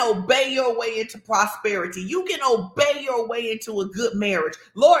 You can obey your way into prosperity. You can obey your way into a good marriage.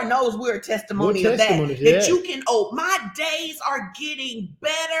 Lord knows we're a testimony of that. That you can, my days are getting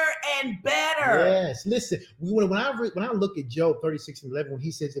better and better. Yes. Listen, when I look at Job 36:11, when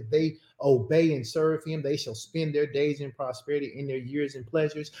he says if they obey and serve him, they shall spend their days in prosperity in their years in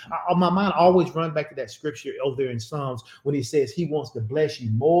pleasures. My mind always runs back to that scripture over there in Psalms when he says he wants to bless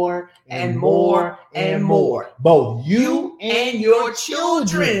you more and more and more. Both you and your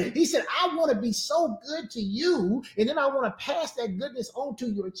children. He said, I want to be so good to you, and then I want to pass that goodness on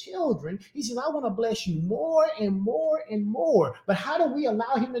to your children. He says, I want to bless you more and more and more. But how do we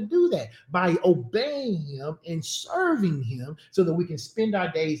allow him to do that? By obeying him and serving him so that we can spend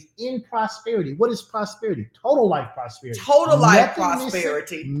our days in prosperity. What is prosperity? Total life prosperity. Total life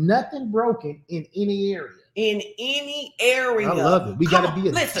prosperity. Missing, nothing broken in any area. in any area. I love it. We got to be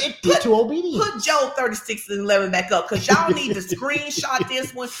addicted to obedience. Put Job 36:11 back up, because y'all need to screenshot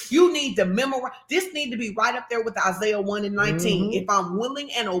this one. You need to memorize. This need to be right up there with Isaiah 1:19. If I'm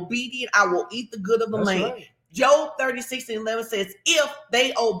willing and obedient, I will eat the good of the land. Right. Job 36:11 says, if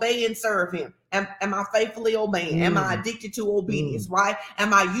they obey and serve him. Am I faithfully obeying? Am I addicted to obedience, right?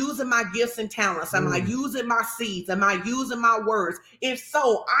 Am I using my gifts and talents? Am I using my seeds? Am I using my words? If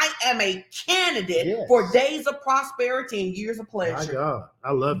so, I am a candidate for days of prosperity and years of pleasure. My God,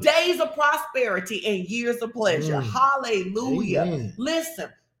 I love it. Days of prosperity and years of pleasure. Hallelujah. Amen. Listen.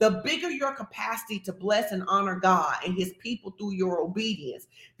 The bigger your capacity to bless and honor God and his people through your obedience,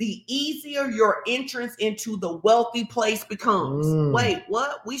 the easier your entrance into the wealthy place becomes. Wait,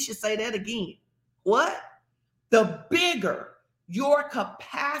 what? We should say that again. What? The bigger your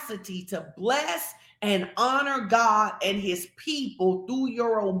capacity to bless and honor God and his people through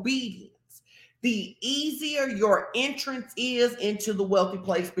your obedience, the easier your entrance is into the wealthy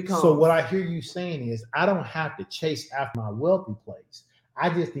place becomes. So what I hear you saying is, I don't have to chase after my wealthy place. I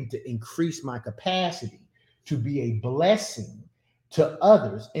just need to increase my capacity to be a blessing to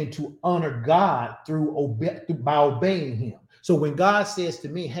others and to honor God by obeying him. So when God says to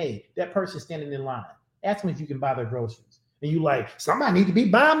me, hey, that person standing in line, ask me if you can buy their groceries. And you like, somebody need to be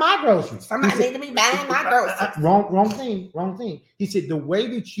buying my groceries. Somebody need to be buying my groceries. Wrong thing. He said, the way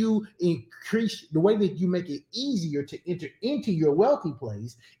that you make it easier to enter into your wealthy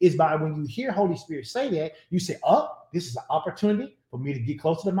place is by when you hear Holy Spirit say that, you say, oh, this is an opportunity for me to get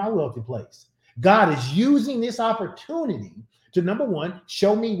closer to my wealthy place. God is using this opportunity to, number one,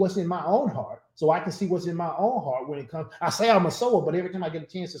 show me what's in my own heart so I can see what's in my own heart when it comes. I say I'm a sower, but every time I get a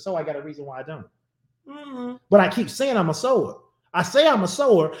chance to sow, I got a reason why I don't. But I keep saying I'm a sower. I say I'm a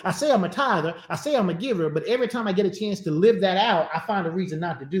sower. I say I'm a tither. I say I'm a giver. But every time I get a chance to live that out, I find a reason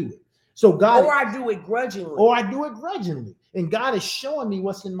not to do it. So God, or I do it grudgingly. And God is showing me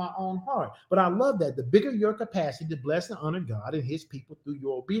what's in my own heart. But I love that. The bigger your capacity to bless and honor God and his people through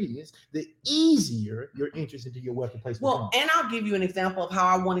your obedience, the easier your interest into your wealthy place. Well, and I'll give you an example of how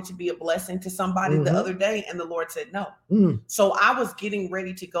I wanted to be a blessing to somebody the other day, and the Lord said no. So I was getting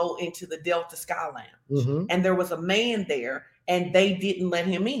ready to go into the Delta Sky Lounge, and there was a man there, and they didn't let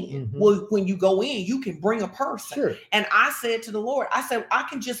him in. Well, when you go in, you can bring a person. Sure. And I said to the Lord, I said, I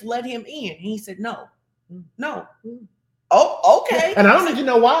can just let him in. And he said, no. Oh, okay. And I don't need to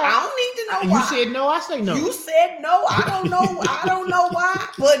know why. I don't need to know why. You said no, I say no. You said no. I don't know. I don't know why,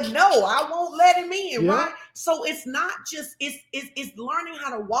 but no, I won't let him in, right? So it's not just, it's learning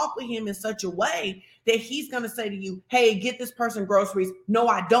how to walk with him in such a way that he's going to say to you, hey, get this person groceries. No,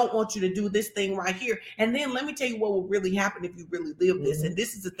 I don't want you to do this thing right here. And then let me tell you what will really happen if you really live this. And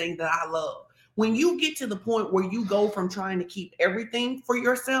this is the thing that I love. When you get to the point where you go from trying to keep everything for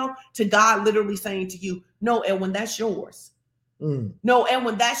yourself to God literally saying to you, no, Edwin, that's yours. No,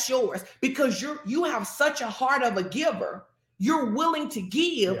 Edwin, that's yours. Because you have such a heart of a giver. You're willing to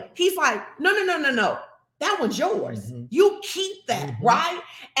give. Yeah. He's like, no. That one's yours. You keep that, right?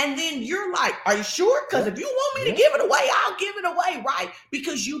 And then you're like, are you sure? Because if you want me to give it away, I'll give it away, right?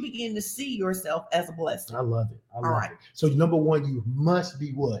 Because you begin to see yourself as a blessing. I love it. All right. So number one, you must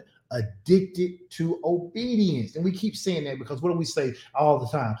be what? Addicted to obedience. And we keep saying that because what do we say all the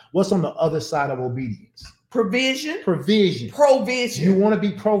time? What's on the other side of obedience? Provision. You want to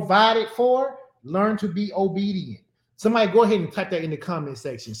be provided for? Learn to be obedient. Somebody go ahead and type that in the comment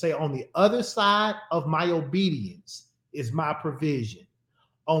section. Say, on the other side of my obedience is my provision.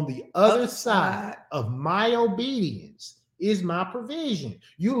 On the other side of my obedience is my provision.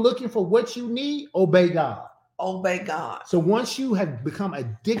 You looking for what you need? Obey God. Obey God. So once you have become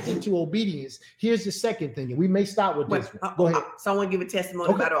addicted to obedience, here's the second thing, and we may start with this one. Go ahead. Someone give a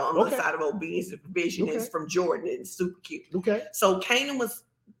testimony about on the side of obedience and provision. Is from Jordan. It's super cute. Okay. So Canaan was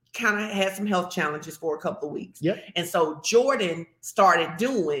kind of had some health challenges for a couple of weeks. Yep. And so Jordan started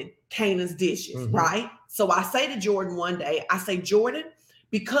doing Canaan's dishes, right? So I say to Jordan one day, I say, Jordan,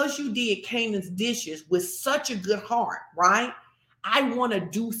 because you did Canaan's dishes with such a good heart, right? I want to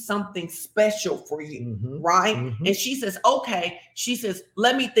do something special for you, right? And she says, okay. She says,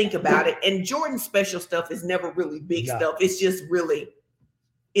 let me think about it. And Jordan's special stuff is never really big stuff. It's just really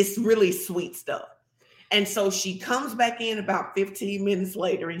sweet stuff. And so she comes back in about 15 minutes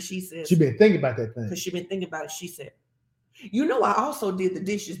later and she says, she's been thinking about that thing. Because she's been thinking about it. She said, you know, I also did the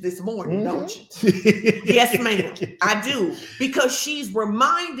dishes this morning, don't you? Yes, ma'am, I do. Because she's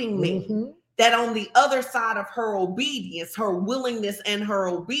reminding me that on the other side of her obedience, her willingness and her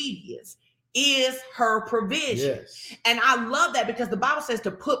obedience is her provision. Yes. And I love that because the Bible says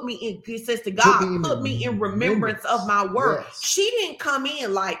to put me in, it says to God, put me in remembrance of my word. Yes. She didn't come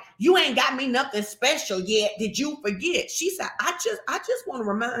in like, you ain't got me nothing special yet. Did you forget? She said, I just want to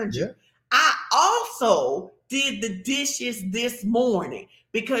remind you, I also did the dishes this morning,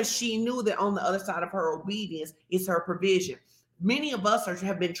 because she knew that on the other side of her obedience is her provision. Many of us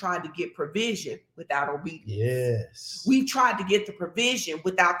have been trying to get provision without obedience. Yes. We've tried to get the provision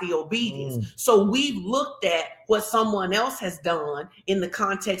without the obedience. So we've looked at what someone else has done in the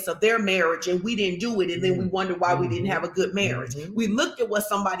context of their marriage, and we didn't do it. And then we wonder why we didn't have a good marriage. We looked at what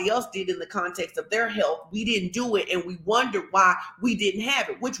somebody else did in the context of their health. We didn't do it. And we wonder why we didn't have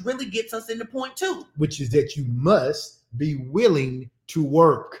it, which really gets us into point 2. Which is that you must be willing to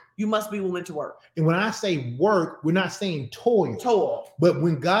work. You must be willing to work. And when I say work, we're not saying toil. But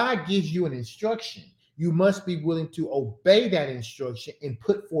when God gives you an instruction, you must be willing to obey that instruction and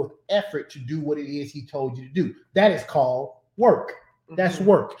put forth effort to do what it is he told you to do. That is called work. That's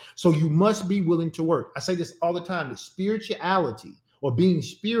work. So you must be willing to work. I say this all the time, that spirituality or being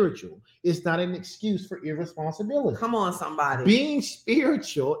spiritual is not an excuse for irresponsibility. Come on, somebody. Being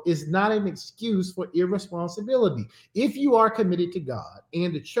spiritual is not an excuse for irresponsibility. If you are committed to God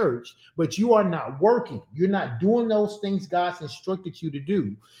and the church, but you are not working, you're not doing those things God's instructed you to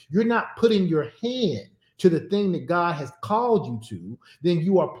do, you're not putting your hand to the thing that God has called you to, then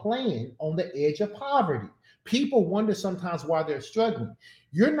you are playing on the edge of poverty. People wonder sometimes why they're struggling.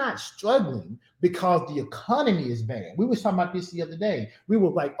 You're not struggling because the economy is bad. We were talking about this the other day. We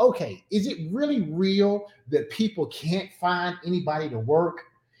were like, okay, is it really real that people can't find anybody to work?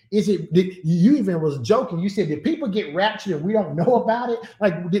 Is it, you even was joking. You said, did people get raptured and we don't know about it?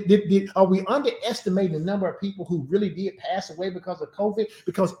 Like, are we underestimating the number of people who really did pass away because of COVID?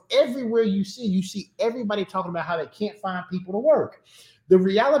 Because everywhere you see everybody talking about how they can't find people to work. The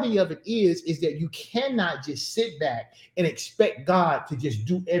reality of it is that you cannot just sit back and expect God to just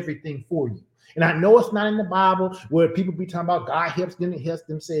do everything for you. And I know it's not in the Bible where people be talking about God helps them and helps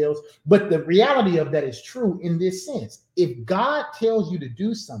themselves, but the reality of that is true in this sense. If God tells you to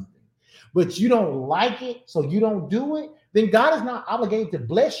do something, but you don't like it, so you don't do it, then God is not obligated to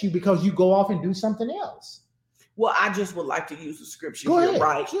bless you because you go off and do something else. Well, I just would like to use the scripture Go here, ahead.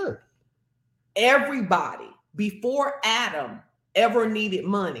 right? Sure. Everybody before Adam ever needed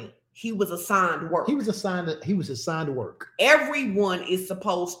money, he was assigned work. He was assigned to work. Everyone is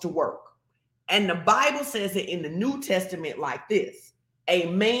supposed to work. And the Bible says it in the New Testament like this: a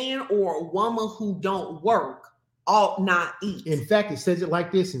man or a woman who don't work ought not eat. In fact, it says it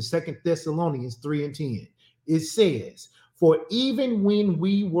like this in 2 Thessalonians 3:10. It says, for even when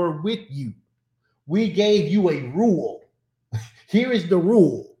we were with you, we gave you a rule. Here is the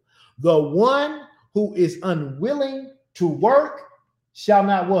rule. The one who is unwilling to work shall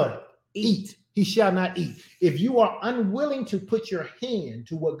not what? Eat. He shall not eat. If you are unwilling to put your hand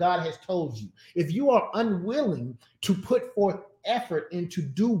to what God has told you, if you are unwilling to put forth effort and to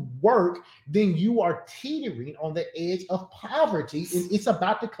do work, then you are teetering on the edge of poverty, and it's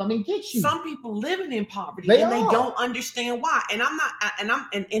about to come and get you. Some people living in poverty they don't understand why.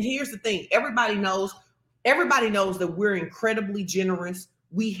 And here's the thing: everybody knows that we're incredibly generous.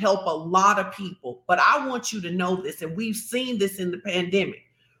 We help a lot of people, but I want you to know this, and we've seen this in the pandemic.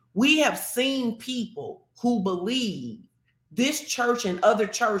 We have seen people who believe this church and other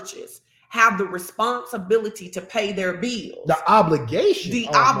churches have the responsibility to pay their bills. The obligation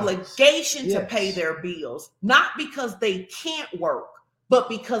to pay their bills, not because they can't work, but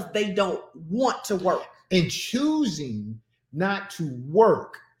because they don't want to work. And choosing not to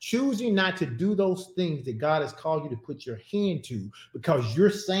work, choosing not to do those things that God has called you to put your hand to, because you're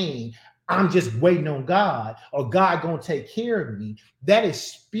saying, I'm just waiting on God, or God gonna take care of me. That is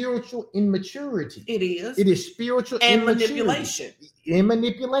spiritual immaturity. It is. It is spiritual and manipulation. And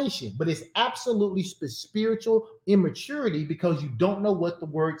manipulation, but it's absolutely spiritual immaturity because you don't know what the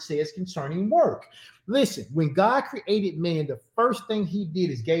word says concerning work. Listen, when God created man, the first thing he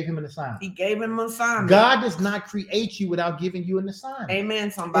did is gave him an assignment. He gave him an assignment. God does not create you without giving you an assignment.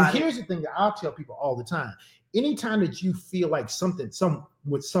 Amen, somebody. And here's the thing that I'll tell people all the time. Anytime that you feel like some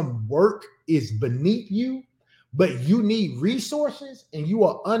work is beneath you, but you need resources and you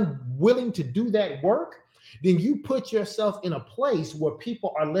are unwilling to do that work, then you put yourself in a place where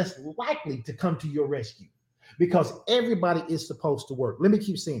people are less likely to come to your rescue, because everybody is supposed to work. Let me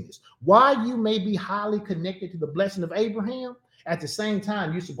keep saying this. While you may be highly connected to the blessing of Abraham, at the same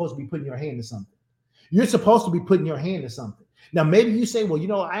time, you're supposed to be putting your hand to something. You're supposed to be putting your hand to something. Now, maybe you say, well, you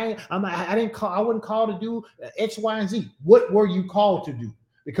know, I wasn't called to do X, Y, and Z. What were you called to do?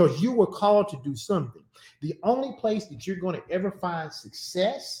 Because you were called to do something. The only place that you're going to ever find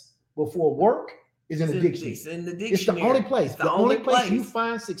success before work is in the dictionary. It's in the It's the dictionary. only place. It's The only place you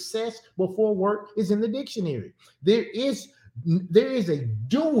find success before work is in the dictionary. There is a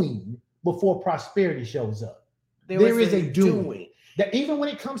doing before prosperity shows up. There is a doing. That even when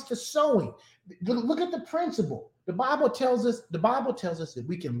it comes to sowing, look at the principle. The Bible tells us that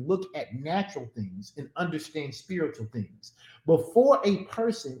we can look at natural things and understand spiritual things. Before a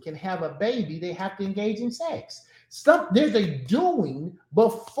person can have a baby, they have to engage in sex. There's a doing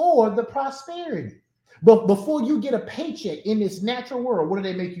before the prosperity. But before you get a paycheck in this natural world, what do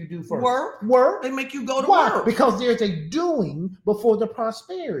they make you do first? Work. They make you go to Why? work. Because there's a doing before the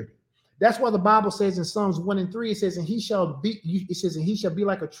prosperity. That's why the Bible says in Psalms 1 and 3, it says, and he shall be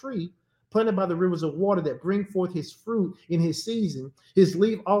like a tree planted by the rivers of water that bring forth his fruit in his season. His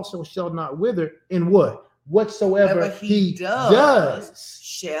leaf also shall not wither. In what? Whatsoever he does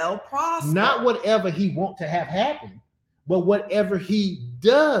shall prosper. Not whatever he wants to have happen, but whatever he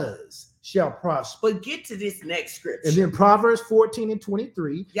does shall prosper. But get to this next scripture. And then Proverbs 14 and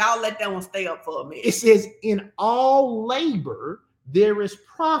 23. Y'all let that one stay up for a minute. It says, in all labor there is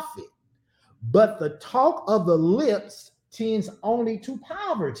profit, but the talk of the lips tends only to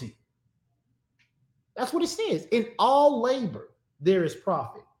poverty. That's what it says. In all labor, there is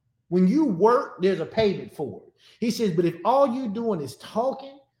profit. When you work, there's a payment for it. He says, but if all you're doing is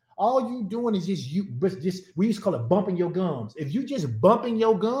talking, all you doing is just we used to call it bumping your gums. If you just bumping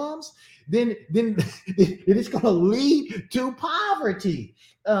your gums, then it's going to lead to poverty.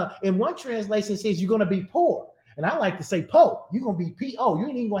 And one translation says you're going to be poor. And I like to say po. You're going to be P-O. You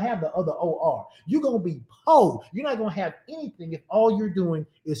ain't even going to have the other O-R. You're going to be po. You're not going to have anything if all you're doing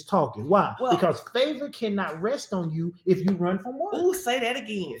is talking. Why? Well, because favor cannot rest on you if you run from work. Ooh, say that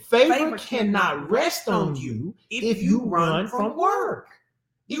again. Favor cannot rest on you if you run from work.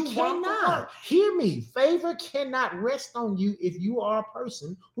 You cannot. Hear me. Favor cannot rest on you if you are a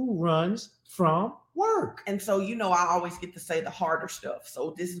person who runs from work. And so, I always get to say the harder stuff.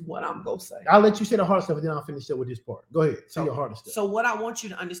 So this is what I'm going to say. I'll let you say the harder stuff and then I'll finish up with this part. Go ahead. Say your harder stuff. So what I want you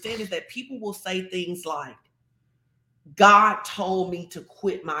to understand is that people will say things like, God told me to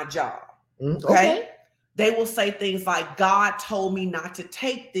quit my job. Okay. They will say things like, God told me not to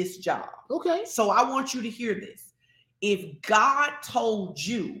take this job. Okay. So I want you to hear this. If God told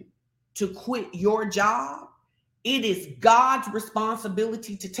you to quit your job, it is God's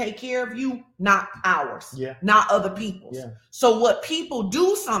responsibility to take care of you, not ours, not other people's. Yeah. So what people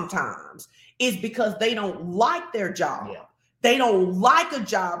do sometimes is because they don't like their job. Yeah. They don't like a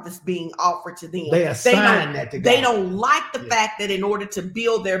job that's being offered to them. They assign that to God. They don't like the fact that in order to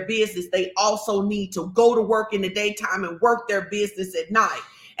build their business, they also need to go to work in the daytime and work their business at night.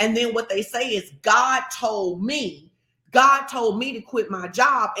 And then what they say is, God told me to quit my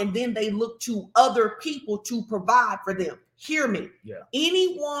job, and then they look to other people to provide for them. Hear me. Yeah.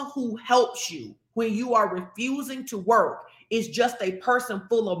 Anyone who helps you when you are refusing to work is just a person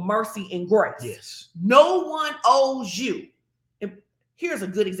full of mercy and grace. Yes. No one owes you. Here's a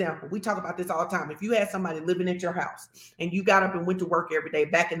good example. We talk about this all the time. If you had somebody living at your house and you got up and went to work every day,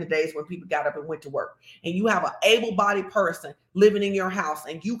 back in the days when people got up and went to work, and you have an able-bodied person living in your house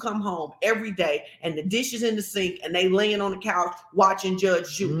and you come home every day and the dishes in the sink and they laying on the couch watching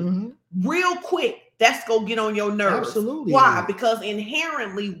Judge Judy, real quick, that's going to get on your nerves. Absolutely. Why? Because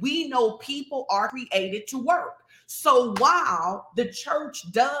inherently we know people are created to work. So while the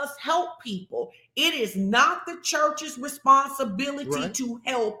church does help people, it is not the church's responsibility to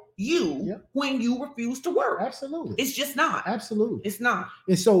help you when you refuse to work. Absolutely. It's just not. Absolutely. It's not.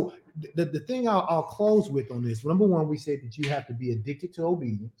 And so the thing I'll close with on this, number one, we said that you have to be addicted to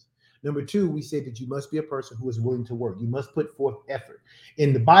obedience. Number two, we said that you must be a person who is willing to work. You must put forth effort.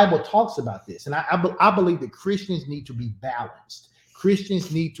 And the Bible talks about this. And I believe that Christians need to be balanced.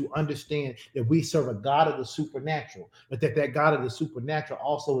 Christians need to understand that we serve a God of the supernatural, but that God of the supernatural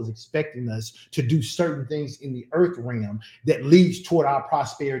also is expecting us to do certain things in the earth realm that leads toward our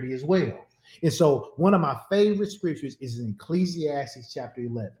prosperity as well. And so one of my favorite scriptures is in Ecclesiastes chapter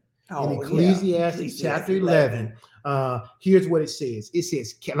 11. In Ecclesiastes chapter 11, here's what it says. It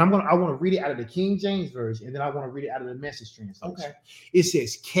says, and I want to read it out of the King James Version, and then I want to read it out of the Message translation. Okay. It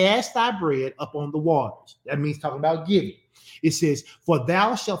says, cast thy bread upon the waters. That means talking about giving. It says, for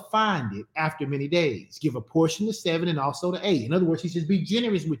thou shalt find it after many days. Give a portion to 7 and also to 8. In other words, he says, be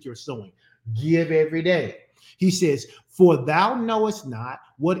generous with your sowing. Give every day. He says, for thou knowest not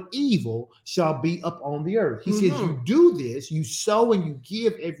what evil shall be upon the earth. He says, you do this, you sow and you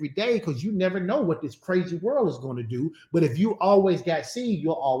give every day, because you never know what this crazy world is going to do. But if you always got seed,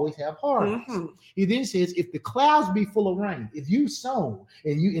 you'll always have harvest. He then says, if the clouds be full of rain, if you sown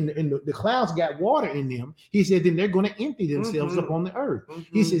and the clouds got water in them, he said, then they're going to empty themselves upon the earth.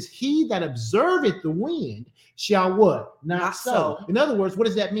 He says, he that observeth the wind shall what? Not sow. In other words, what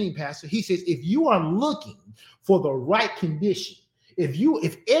does that mean, Pastor? He says, if you are looking for the right condition,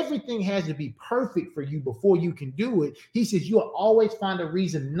 if everything has to be perfect for you before you can do it, he says, you'll always find a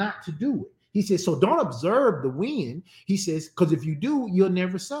reason not to do it. He says, so don't observe the wind. He says, because if you do, you'll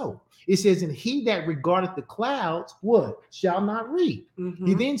never sow. It says, and he that regardeth the clouds, what? Shall not reap.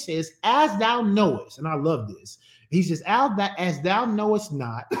 He then says, as thou knowest, and I love this. He says, as thou knowest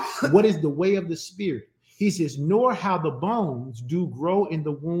not what is the way of the Spirit. He says, nor how the bones do grow in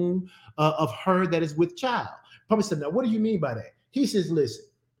the womb of her that is with child. Probably said, now, what do you mean by that? He says, listen,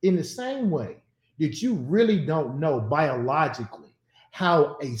 in the same way that you really don't know biologically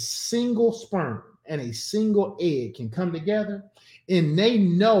how a single sperm and a single egg can come together, and they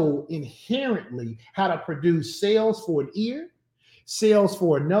know inherently how to produce cells for an ear, cells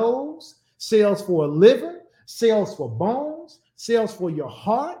for a nose, cells for a liver, cells for bones, cells for your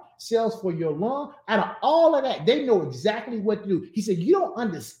heart, cells for your lung. Out of all of that, they know exactly what to do. He said, you don't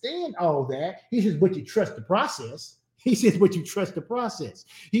understand all that. He says, but you trust the process. He says, but you trust the process.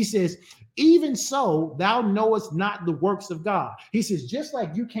 He says, even so, thou knowest not the works of God. He says, just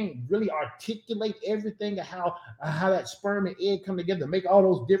like you can't really articulate everything of how that sperm and egg come together, make all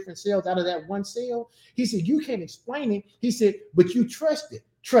those different cells out of that one cell. He said, you can't explain it. He said, but you trust it.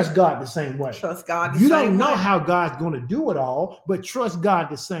 Trust God the same way. Trust God the same way. You don't know how God's going to do it all, but trust God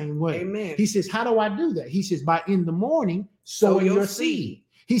the same way. Amen. He says, how do I do that? He says, by in the morning, sowing your seed.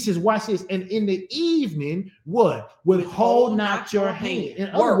 He says, watch this. And in the evening, what? Withhold not your hand. In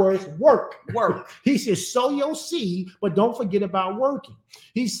other words, work. He says, sow your seed, but don't forget about working.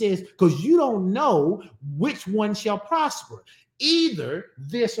 He says, because you don't know which one shall prosper, either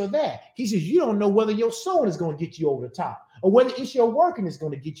this or that. He says, you don't know whether your sowing is going to get you over the top, or whether it's your working is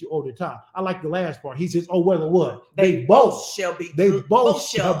going to get you over the top. I like the last part. He says, oh, whether what? They both shall be they good. both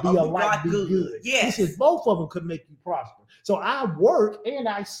shall be alike, be good. Yes. He says, both of them could make you prosper. So I work and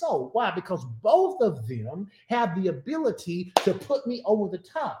I sow. Why? Because both of them have the ability to put me over the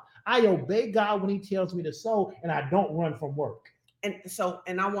top. I obey God when he tells me to sow, and I don't run from work.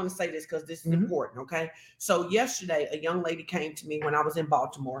 And I want to say this because this is important, okay? So yesterday, a young lady came to me when I was in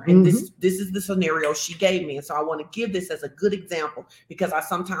Baltimore, and this is the scenario she gave me. And so I want to give this as a good example, because I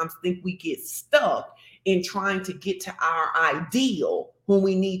sometimes think we get stuck in trying to get to our ideal when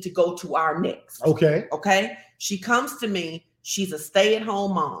we need to go to our next. Okay. She comes to me. She's a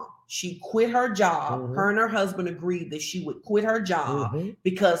stay-at-home mom. She quit her job. Her and her husband agreed that she would quit her job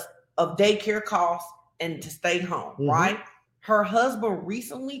because of daycare costs and to stay home, right? Her husband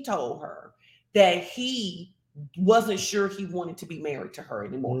recently told her that he wasn't sure he wanted to be married to her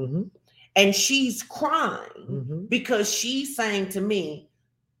anymore. And she's crying because she's saying to me,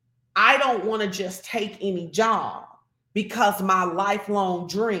 I don't want to just take any job because my lifelong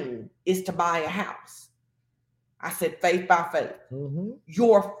dream is to buy a house. I said, faith by faith.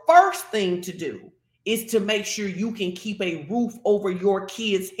 Your first thing to do is to make sure you can keep a roof over your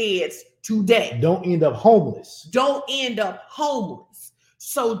kids' heads today. Don't end up homeless.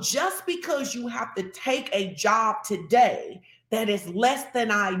 So just because you have to take a job today that is less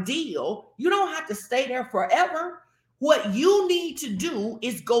than ideal, you don't have to stay there forever. What you need to do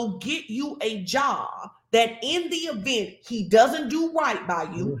is go get you a job that in the event he doesn't do right by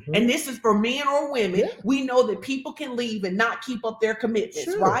you, and this is for men or women, we know that people can leave and not keep up their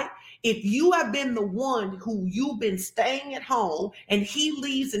commitments, right? If you have been the one who you've been staying at home and he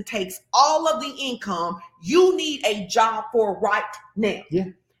leaves and takes all of the income, you need a job for right now.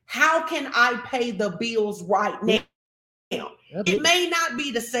 How can I pay the bills right now? It may not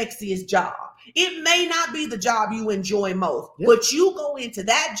be the sexiest job. It may not be the job you enjoy most, but you go into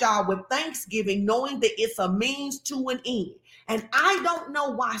that job with thanksgiving, knowing that it's a means to an end. And I don't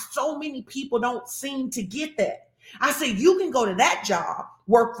know why so many people don't seem to get that. I say, you can go to that job,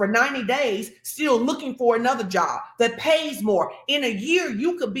 work for 90 days, still looking for another job that pays more. In a year,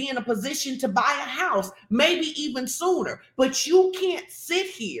 you could be in a position to buy a house, maybe even sooner. But you can't sit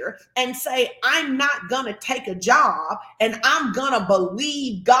here and say, I'm not going to take a job and I'm going to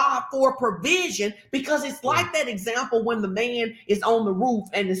believe God for provision, because it's like that example when the man is on the roof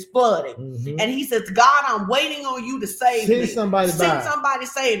and it's flooding. And he says, God, I'm waiting on you to save me. Send somebody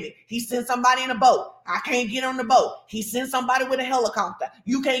save me. He sent somebody in a boat. I can't get on the boat. He sent somebody with a helicopter.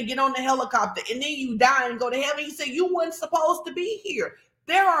 You can't get on the helicopter. And then you die and go to heaven. He said, you weren't supposed to be here.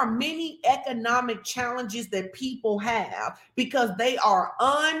 There are many economic challenges that people have because they are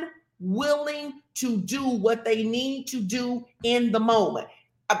unwilling to do what they need to do in the moment.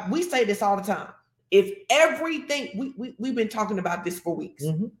 We say this all the time. If everything, we've been talking about this for weeks.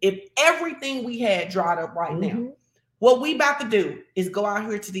 Mm-hmm. If everything we had dried up right now, what we about to do is go out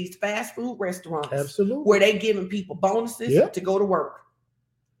here to these fast food restaurants. Absolutely. Where they giving people bonuses to go to work.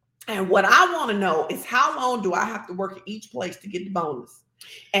 And what I want to know is how long do I have to work at each place to get the bonus?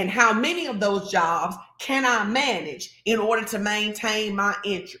 And how many of those jobs can I manage in order to maintain my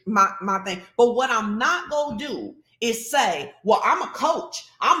thing? But what I'm not going to do is say, well, I'm a coach,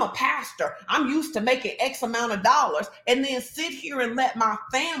 I'm a pastor, I'm used to making X amount of dollars, and then sit here and let my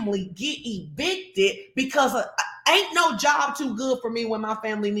family get evicted because ain't no job too good for me when my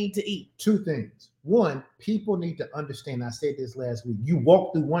family need to eat. Two things. One, people need to understand, I said this last week, you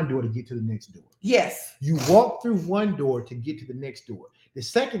walk through one door to get to the next door. Yes. You walk through one door to get to the next door. The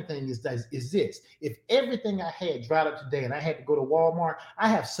second thing is this. If everything I had dried up today and I had to go to Walmart, I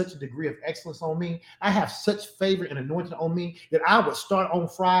have such a degree of excellence on me. I have such favor and anointing on me that I would start on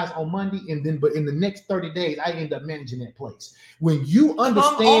fries on Monday, but in the next 30 days, I end up managing that place. When you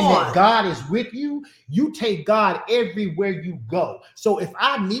understand that God is with you, you take God everywhere you go. So if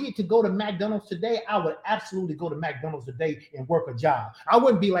I needed to go to McDonald's today, I would absolutely go to McDonald's today and work a job. I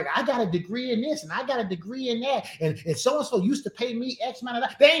wouldn't be like, I got a degree in this and I got a degree in that. And so-and-so used to pay me X amount of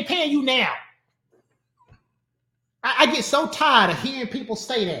that. They ain't paying you now. I get so tired of hearing people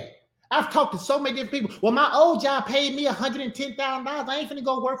say that. I've talked to so many different people. Well, my old job paid me $110,000. I ain't finna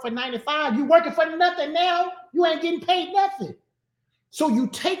go work for 95. You working for nothing now. You ain't getting paid nothing. So you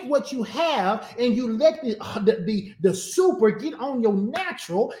take what you have and you let the super get on your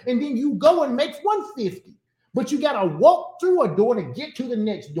natural, and then you go and make 150. But you got to walk through a door to get to the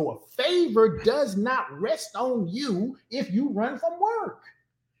next door. Favor does not rest on you if you run from work.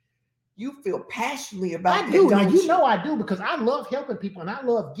 You feel passionately about it. I do. Now, you know I do, because I love helping people and I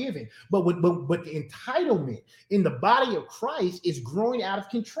love giving. But the entitlement in the body of Christ is growing out of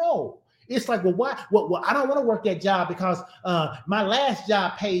control. It's like, well, why? Well, I don't want to work that job because my last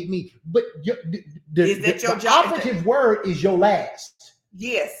job paid me. But the operative word is your last.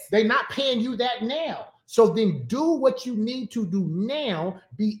 Yes. They're not paying you that now. So then do what you need to do now.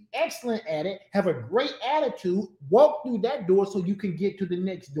 Be excellent at it. Have a great attitude. Walk through that door so you can get to the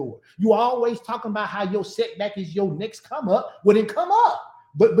next door. You always talking about how your setback is your next come up. Well, then come up.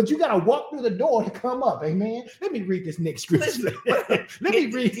 But you got to walk through the door to come up. Amen. Let me read this next scripture. Let me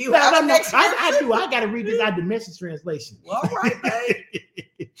read. I do. I got to read this out of the Message translation. All right,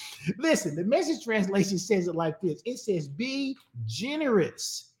 babe. Listen, the Message translation says it like this. It says, be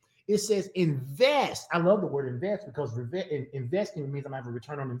generous. It says invest. I love the word invest because investing means I'm going to have a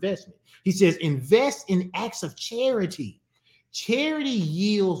return on investment. He says invest in acts of charity. Charity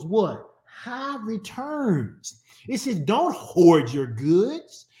yields what? High returns. It says don't hoard your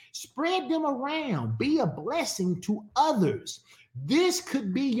goods. Spread them around. Be a blessing to others. This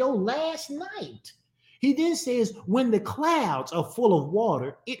could be your last night. He then says when the clouds are full of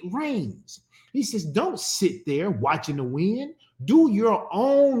water, it rains. He says don't sit there watching the wind. Do your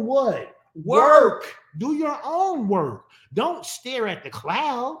own what? Work. Do your own work. Don't stare at the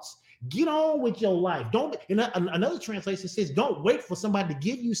clouds. Get on with your life. Don't. Another translation says, don't wait for somebody to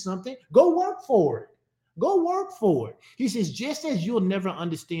give you something. Go work for it. Go work for it. He says, just as you'll never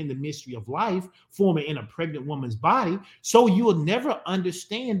understand the mystery of life forming in a pregnant woman's body, so you'll never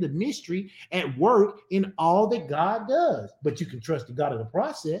understand the mystery at work in all that God does. But you can trust the God of the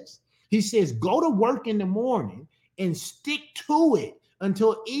process. He says, go to work in the morning and stick to it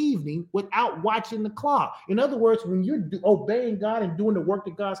until evening without watching the clock. In other words, when you're obeying God and doing the work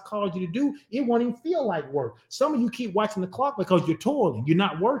that God's called you to do, it won't even feel like work. Some of you keep watching the clock because you're toiling. You're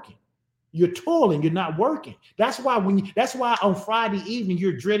not working. You're toiling. You're not working. That's why on Friday evening,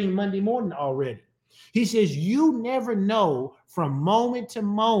 you're dreading Monday morning already. He says, you never know from moment to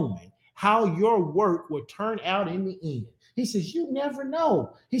moment how your work will turn out in the end. He says, you never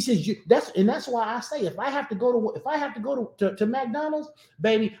know. He says, that's why I say, if I have to go to McDonald's,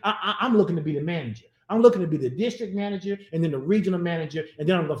 baby, I'm looking to be the manager. I'm looking to be the district manager and then the regional manager. And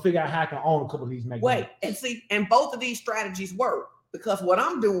then I'm going to figure out how I can own a couple of these McDonald's. Wait, and both of these strategies work, because what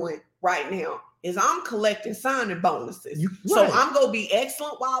I'm doing right now is I'm collecting signing bonuses. So I'm going to be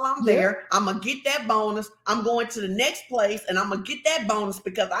excellent while I'm there. I'm going to get that bonus. I'm going to the next place and I'm going to get that bonus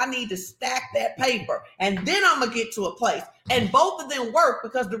because I need to stack that paper. And then I'm going to get to a place. And both of them work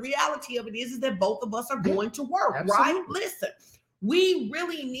because the reality of it is that both of us are going to work, right? Listen, we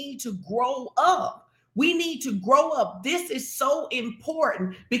really need to grow up. We need to grow up. This is so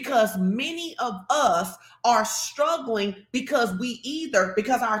important because many of us are struggling because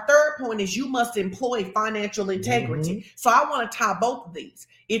because our third point is you must employ financial integrity. Mm-hmm. So I want to tie both of these.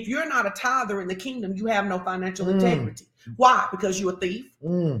 If you're not a tither in the kingdom, you have no financial integrity. Why? Because you're a thief.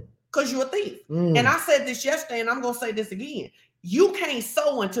 Because you're a thief. And I said this yesterday, and I'm going to say this again. You can't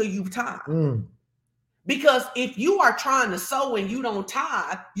sow until you tithe. Because if you are trying to sow and you don't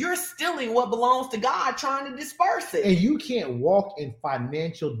tithe, you're stealing what belongs to God, trying to disperse it. And you can't walk in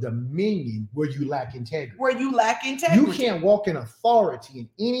financial dominion where you lack integrity. You can't walk in authority in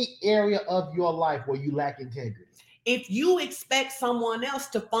any area of your life where you lack integrity. If you expect someone else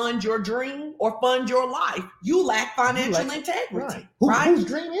to fund your dream or fund your life, you lack financial integrity. Right? Whose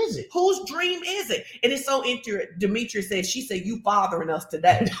dream is it? Whose dream is it? And it's so interesting. Demetria said, she said, you fathering us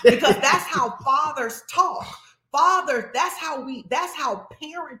today. Because that's how fathers talk. Father, that's how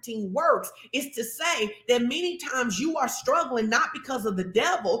parenting works, is to say that many times you are struggling not because of the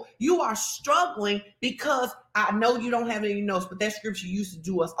devil, you are struggling because I know you don't have any notes, but that scripture used to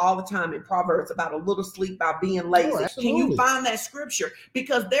do us all the time in Proverbs about a little sleep, about being lazy. Oh, can you find that scripture?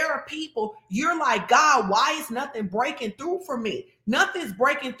 Because there are people, you're like, God, why is nothing breaking through for me? Nothing's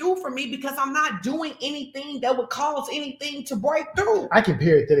breaking through for me because I'm not doing anything that would cause anything to break through. I can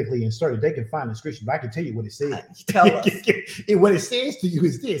parenthetically insert it. They can find the scripture, but I can tell you what it says. Tell us. What it says to you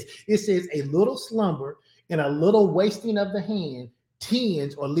is this. It says a little slumber and a little wasting of the hand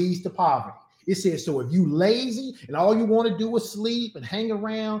tends or leads to poverty. It says, so if you lazy and all you want to do is sleep and hang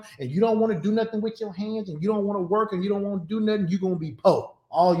around and you don't want to do nothing with your hands and you don't want to work and you don't want to do nothing, you're going to be poor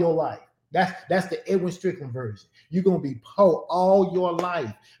all your life. That's the Edwin Strickland version. You're going to be poor all your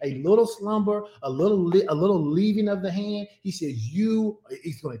life. A little slumber, a little leaving of the hand. He says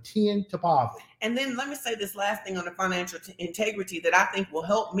it's going to tend to poverty. And then let me say this last thing on the financial integrity that I think will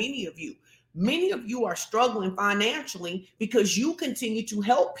help many of you. Many of you are struggling financially because you continue to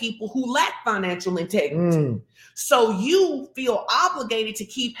help people who lack financial integrity. So you feel obligated to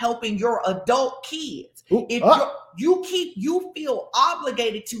keep helping your adult kids. You feel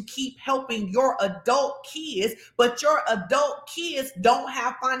obligated to keep helping your adult kids, but your adult kids don't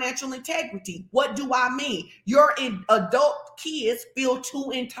have financial integrity. What do I mean? Your adult kids feel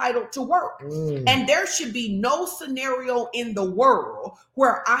too entitled to work. And there should be no scenario in the world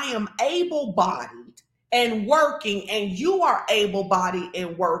where I am able-bodied and working and you are able-bodied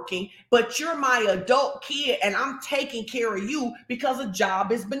and working, but you're my adult kid and I'm taking care of you because a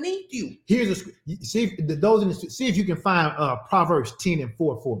job is beneath you. See if you can find Proverbs 10:4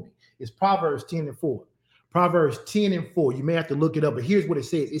 for me. It's Proverbs 10:4. Proverbs 10:4. You may have to look it up, but here's what it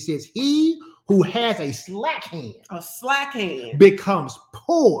says. It says, he who has a slack hand becomes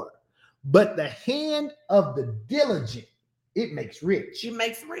poor, but the hand of the diligent, it makes rich. It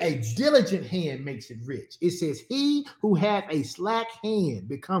makes rich. A diligent hand makes it rich. It says, he who has a slack hand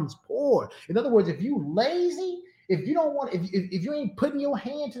becomes poor. In other words, if you lazy, if you don't want, if you ain't putting your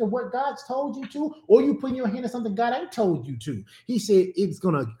hand to what God's told you to, or you putting your hand to something God ain't told you to, he said it's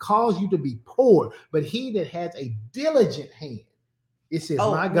going to cause you to be poor. But he that has a diligent hand, it says,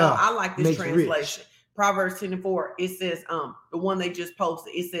 my God, no, I like this translation. Rich. Proverbs 10:4. It says, the one they just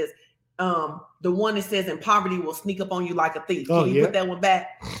posted, it says, the one that says, and poverty will sneak up on you like a thief. Can you put that one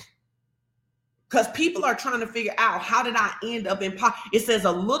back? Because people are trying to figure out, how did I end up in poverty? It says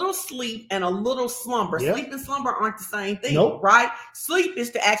a little sleep and a little slumber. Yep. Sleep and slumber aren't the same thing, nope. Right? Sleep is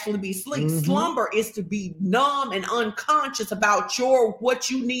to actually be sleep. Mm-hmm. Slumber is to be numb and unconscious about what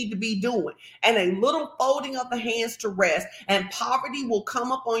you need to be doing. And a little folding of the hands to rest, and poverty will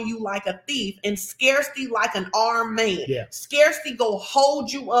come up on you like a thief, and scarcity like an armed man. Yeah. Scarcity go hold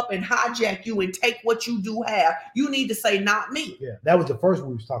you up and hijack you and take what you do have. You need to say, not me. Yeah, that was the first one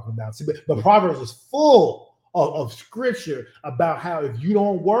we was talking about. See, but Proverbs is full of scripture about how if you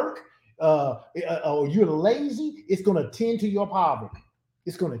don't work or you're lazy, it's going to tend to your poverty.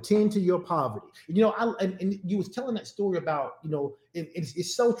 It's going to tend to your poverty. You know, and you was telling that story about, you know,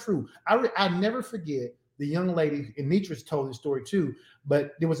 it's so true. I never forget the young lady, and Nitra's told this story too,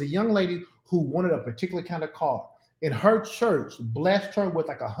 but there was a young lady who wanted a particular kind of car, and her church blessed her with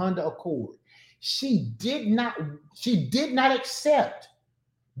like a Honda Accord. She did not accept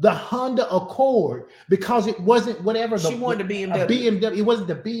the Honda Accord because it wasn't whatever she wanted a BMW. BMW. It wasn't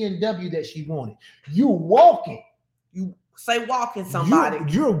the BMW that she wanted. You walking. You say walking somebody.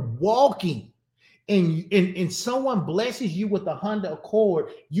 You're walking, and someone blesses you with a Honda Accord.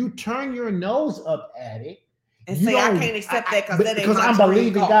 You turn your nose up at it and say, I can't accept that because I'm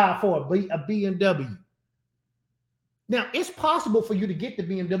believing God for a BMW. Now it's possible for you to get the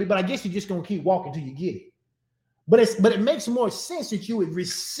BMW, but I guess you're just gonna keep walking till you get it. But it makes more sense that you would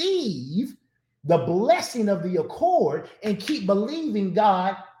receive the blessing of the Accord and keep believing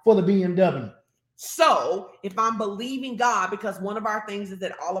God for the BMW. So if I'm believing God, because one of our things is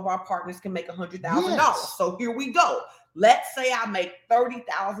that all of our partners can make $100,000. Yes. So here we go. Let's say I make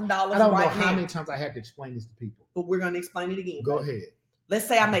 $30,000 I don't know how many times I had to explain this to people. But we're going to explain it again. Go ahead. Let's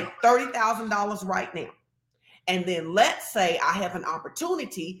say I make $30,000 right now. And then let's say I have an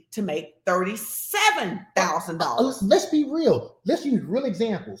opportunity to make $37,000. Let's be real. Let's use real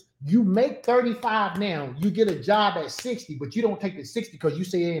examples. You make 35 now, you get a job at 60, but you don't take the 60 because you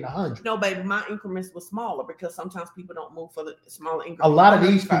say it ain't 100. No, baby, my increments were smaller because sometimes people don't move for the smaller increments. A lot of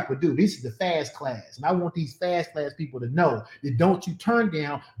these people do. This is the fast class. And I want these fast class people to know that don't you turn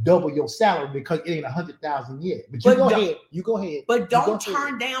down double your salary because it ain't 100,000 yet. But you go ahead. You go ahead. But don't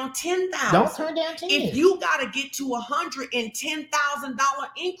turn down 10,000. Don't turn down 10. If you got to get to $110,000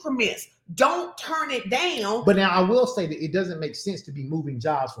 increments, don't turn it down. But now I will say that it doesn't make sense to be moving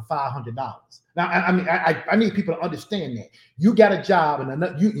jobs for $500. Now, I need people to understand that you got a job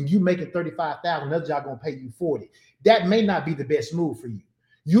and you making 35,000, another job gonna pay you 40. That may not be the best move for you.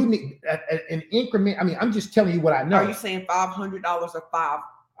 You need an increment. I mean, I'm just telling you what I know. Are you saying $500 or $5?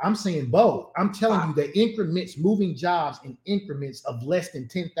 I'm saying both. I'm telling you that increments, moving jobs in increments of less than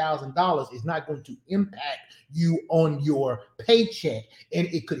 $10,000 is not going to impact you on your paycheck. And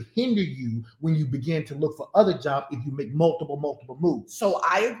it could hinder you when you begin to look for other jobs if you make multiple moves. So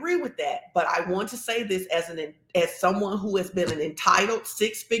I agree with that. But I want to say this as someone who has been an entitled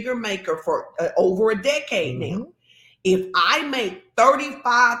six-figure maker for over a decade now. If I make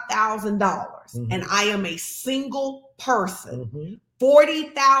 $35,000 and I am a single person,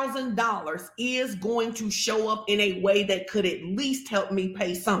 $40,000 is going to show up in a way that could at least help me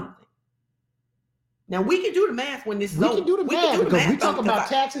pay something. Now we can do the math when this is over. We can do the math because we talk about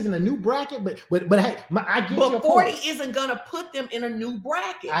taxes in a new bracket, but hey, I get your 40 point. Isn't gonna put them in a new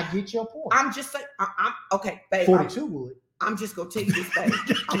bracket. I get your point. I'm just saying, I'm okay, babe. 42 would. I'm just gonna tell you this, babe.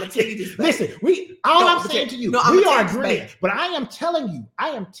 I'm gonna tell you this, babe. Listen, I'm saying to you, we are agreeing, but I am telling you,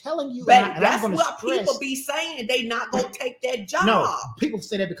 babe, that's what people be saying. They not gonna take that job. No, people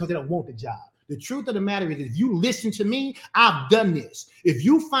say that because they don't want the job. The truth of the matter is, if you listen to me, I've done this. If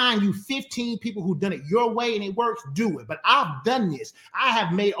you find you 15 people who've done it your way and it works, do it. But I've done this. I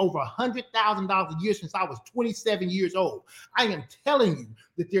have made over $100,000 a year since I was 27 years old. I am telling you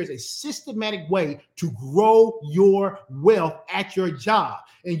that there's a systematic way to grow your wealth at your job.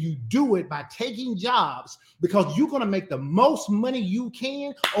 And you do it by taking jobs because you're going to make the most money you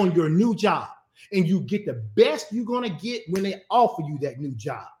can on your new job. And you get the best you're going to get when they offer you that new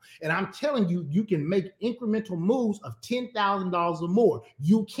job. And I'm telling you, you can make incremental moves of $10,000 or more.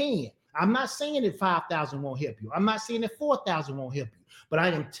 You can. I'm not saying that 5,000 won't help you. I'm not saying that 4,000 won't help you. But I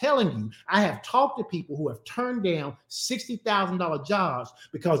am telling you, I have talked to people who have turned down $60,000 jobs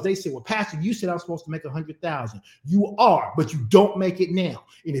because they say, well, Pastor, you said I'm supposed to make 100,000. You are, but you don't make it now.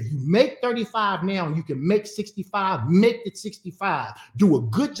 And if you make 35 now and you can make 65, make it 65. Do a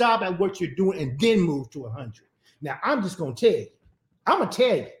good job at what you're doing and then move to 100. Now, I'm just going to tell you. I'm going to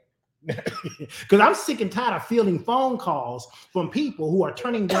tell you. Because I'm sick and tired of fielding phone calls from people who are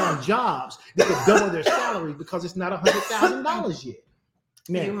turning down jobs that could double their salary because it's not $100,000 yet.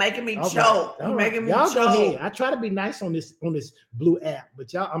 Now, you're making me choke. You're making me choke. Go ahead. I try to be nice on this blue app,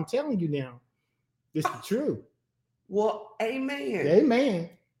 but y'all, I'm telling you now, it's the truth. Well, amen. Amen.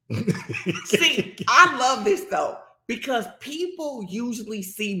 See, I love this though, because people usually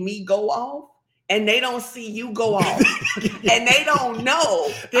see me go off and they don't see you go off. And they don't know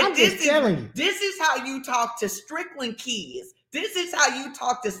that this is how you talk to Strickland kids. This is how you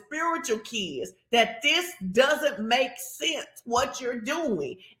talk to spiritual kids, that this doesn't make sense what you're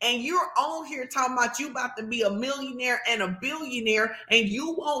doing. And you're on here talking about you about to be a millionaire and a billionaire, and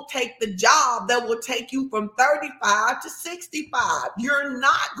you won't take the job that will take you from 35 to 65. You're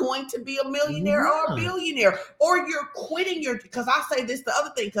not going to be a millionaire or a billionaire, or you're quitting because I say this the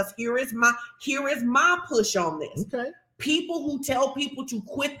other thing, because here is my push on this. Okay. People who tell people to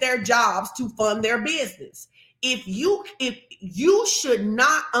quit their jobs to fund their business. If you should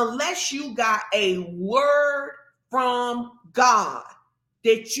not, unless you got a word from God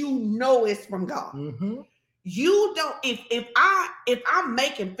that you know is from God. Mm-hmm. You don't, if I'm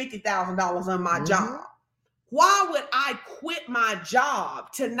making $50,000 on my job, why would I quit my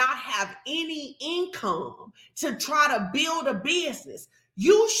job to not have any income to try to build a business?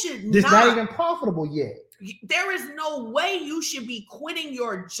 You should It's not even profitable yet. There is no way you should be quitting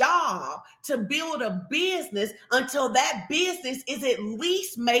your job to build a business until that business is at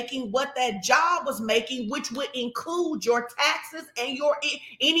least making what that job was making, which would include your taxes and your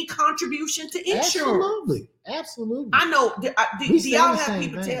any contribution to insurance. Absolutely. I know. Do y'all have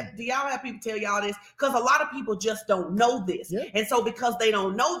people tell y'all this? Because a lot of people just don't know this. Yeah. And so because they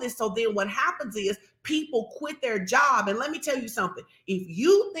don't know this, so then what happens is people quit their job. And let me tell you something. If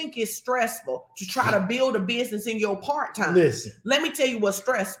you think it's stressful to try to build a business in your part-time, let me tell you what's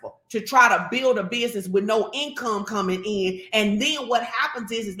stressful. To try to build a business with no income coming in. And then what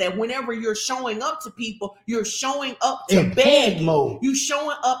happens is that whenever you're showing up to people, you're showing up to beg mode. You're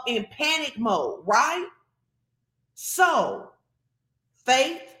showing up in panic mode, right? So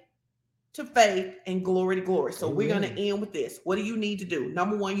faith to faith and glory to glory. So we're going to end with this. What do you need to do?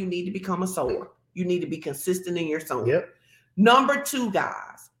 Number one, you need to become a sower. You need to be consistent in your sowing. Yep. Number two,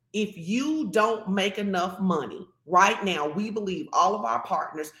 guys, if you don't make enough money right now, we believe all of our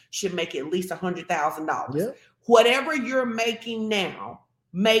partners should make at least $100,000. Yep. Whatever you're making now,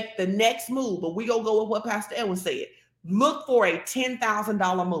 make the next move. But we're going to go with what Pastor Edwin said. Look for a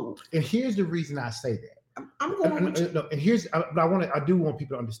 $10,000 move. And here's the reason I say that. I'm going with you. No, and here's, I do want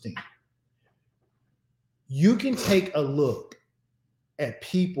people to understand. You can take a look at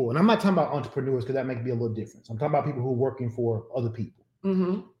people, and I'm not talking about entrepreneurs because that might be a little different. I'm talking about people who are working for other people.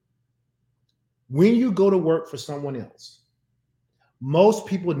 Mm-hmm. When you go to work for someone else, most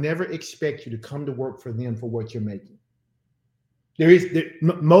people never expect you to come to work for them for what you're making.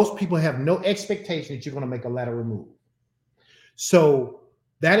 Most people have no expectation that you're going to make a lateral move. So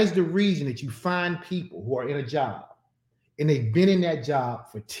that is the reason that you find people who are in a job and they've been in that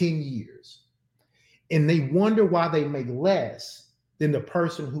job for 10 years and they wonder why they make less than the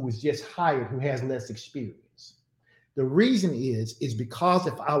person who was just hired who has less experience. The reason is because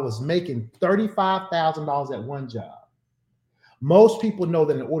if I was making $35,000 at one job, most people know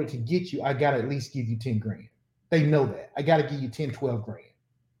that in order to get you, I got to at least give you 10 grand. They know that. I got to give you 10, 12 grand.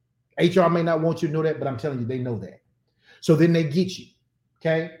 HR may not want you to know that, but I'm telling you, they know that. So then they get you.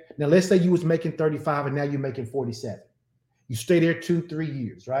 Okay. Now let's say you was making 35 and now you're making 47. You stay there 2-3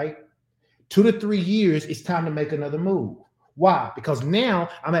 years, right? 2 to 3 years, it's time to make another move. Why? Because now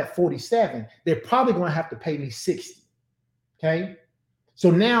I'm at 47. They're probably going to have to pay me 60. Okay.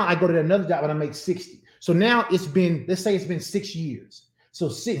 So now I go to another job and I make 60. So now let's say it's been 6 years. So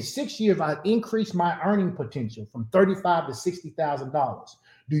in 6 years, I increased my earning potential from $35,000 to $60,000.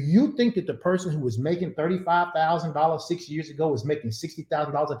 Do you think that the person who was making $35,000 6 years ago is making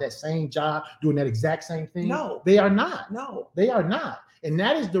 $60,000 at that same job doing that exact same thing? No, they are not. No, they are not. And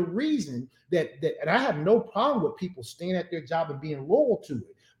that is the reason that and I have no problem with people staying at their job and being loyal to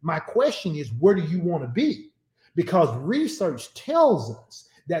it. My question is, where do you want to be? Because research tells us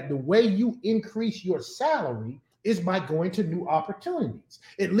that the way you increase your salary is by going to new opportunities,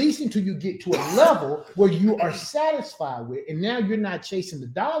 at least until you get to a level where you are satisfied with. And now you're not chasing the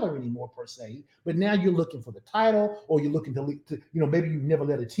dollar anymore per se, but now you're looking for the title, or you're looking to maybe you've never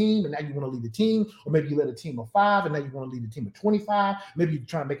led a team and now you want to lead a team, or maybe you led a team of 5 and now you want to lead a team of 25. Maybe you're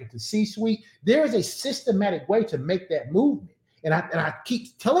trying to make it to C-suite. There is a systematic way to make that movement. And I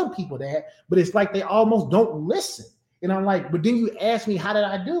keep telling people that, but it's like they almost don't listen. And I'm like, but then you ask me, how did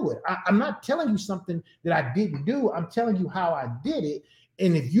I do it? I'm not telling you something that I didn't do. I'm telling you how I did it.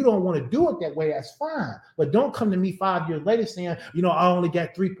 And if you don't want to do it that way, that's fine. But don't come to me 5 years later saying, I only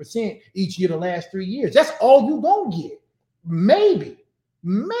got 3% each year the last 3 years. That's all you gonna get. Maybe.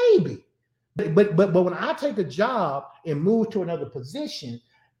 But when I take a job and move to another position,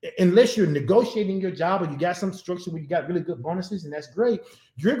 unless you're negotiating your job or you got some structure where you got really good bonuses, and that's great,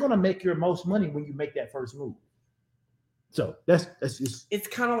 you're gonna make your most money when you make that first move. So that's just. It's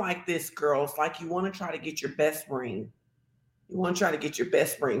kind of like this, girls. Like you want to try to get your best ring. You want to try to get your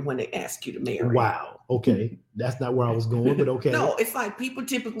best ring when they ask you to marry. Wow. Okay. That's not where I was going, but okay. No, it's like people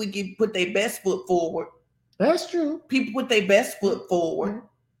typically put their best foot forward. That's true. People put their best foot forward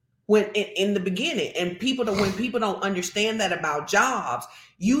when in the beginning, and when people don't understand that about jobs,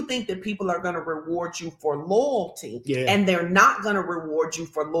 you think that people are going to reward you for loyalty, and they're not going to reward you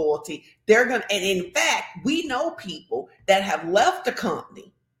for loyalty. They're going to, and in fact, we know people that have left the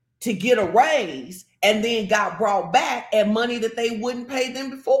company to get a raise and then got brought back at money that they wouldn't pay them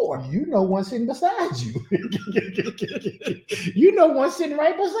before. One sitting beside you. One sitting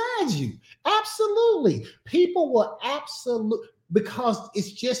right beside you. Absolutely. People will absolutely. Because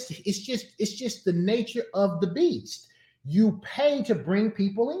it's just the nature of the beast. You pay to bring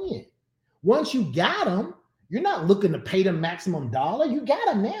people in. Once you got them, You're not looking to pay the maximum dollar. You got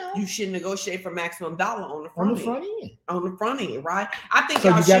them now. You should negotiate for maximum dollar on the front end. On the front end, right? I think so.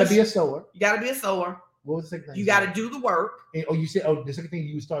 You got to be a sower. You got to be a sower. What was the second thing? You got to do the work. And, you said, the second thing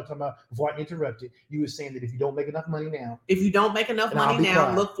you started talking about before I interrupted, you were saying that if you don't make enough money now,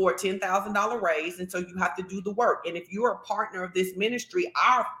 look for a $10,000 raise. And so you have to do the work. And if you're a partner of this ministry,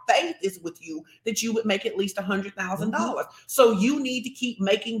 our faith is with you that you would make at least $100,000. So you need to keep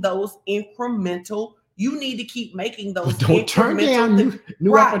making those incremental. You need to keep making those. But don't turn down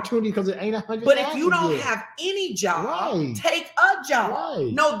new opportunity because it ain't 100. But if you don't have any job, take a job.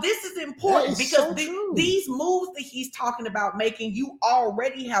 Right. No, this is important because these moves that he's talking about making, you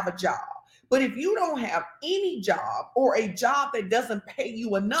already have a job. But if you don't have any job or a job that doesn't pay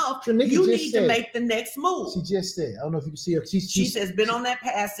you enough, you need to make the next move. She just said, I don't know if you can see her. She says, been on that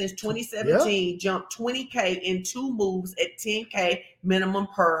path since 2017, jumped 20K in 2 moves at 10K minimum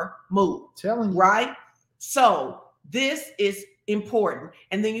per move. Telling you. Right? So this is important.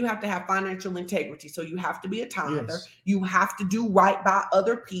 And then you have to have financial integrity. So you have to be a tither. Yes. You have to do right by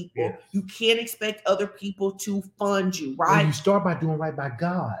other people. Yes. You can't expect other people to fund you, right? And you start by doing right by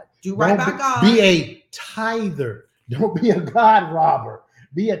God. Do right by God. Be a tither. Don't be a God robber.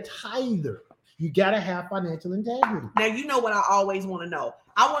 Be a tither. You got to have financial integrity. Now, you know what I always want to know.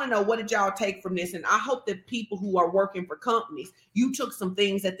 I want to know, what did y'all take from this? And I hope that people who are working for companies, you took some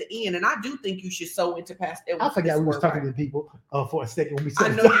things at the end. And I do think you should sow into Pastor Edwin. I forgot we was talking to people for a second when we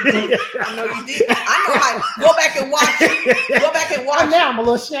said I know you did. I know you did. I know how. Go back and watch it. Go back and watch it. Now I'm a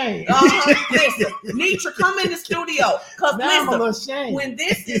little ashamed. Listen, Nitra, come in the studio. Because I'm a little ashamed. When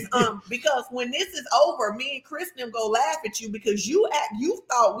this is because when this is over, me and Kristen go laugh at you because you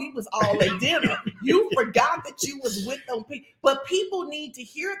thought we was all at dinner. You forgot that you was with them people. But people need to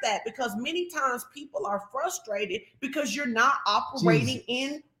hear that, because many times people are frustrated because you're not operating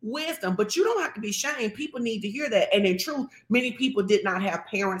in wisdom. But you don't have to be ashamed. People need to hear that. And in truth, many people did not have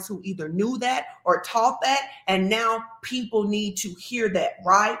parents who either knew that or taught that. And now people need to hear that,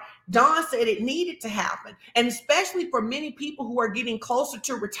 right? Don said it needed to happen. And especially for many people who are getting closer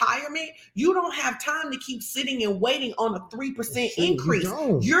to retirement, you don't have time to keep sitting and waiting on a 3% increase.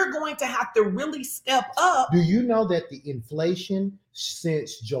 You're going to have to really step up. Do you know that the inflation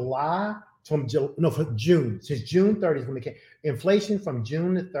since June 30th, when it came, inflation from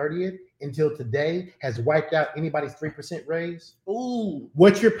June the 30th until today has wiped out anybody's 3% raise? Ooh.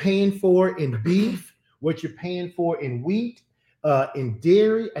 What you're paying for in beef, what you're paying for in wheat, in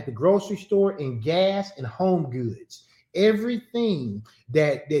dairy, at the grocery store, in gas, and home goods. Everything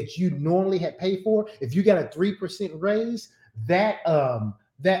that you normally had paid for, if you got a 3% raise, that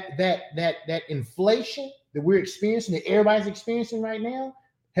inflation that we're experiencing, that everybody's experiencing right now,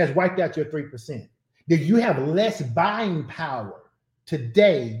 has wiped out your 3%. That you have less buying power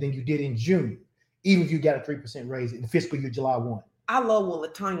today than you did in June, even if you got a 3% raise in fiscal year July 1. I love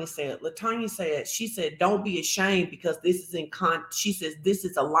what LaTanya said. LaTanya said, she said, don't be ashamed, because this is she says this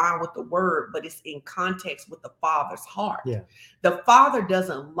is aligned with the word, but it's in context with the Father's heart. Yeah. The Father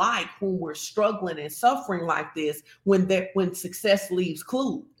doesn't like when we're struggling and suffering like this, when success leaves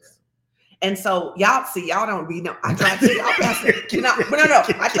clues. And so y'all don't be no. I try to tell y'all, Pastor. No.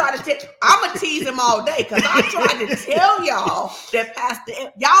 I try to tell. I'ma tease him all day because I tried to tell y'all that Pastor.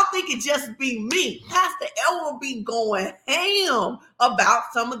 Y'all think it just be me. Pastor El will be going ham about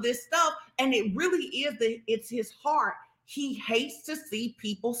some of this stuff, and it really is it's his heart. He hates to see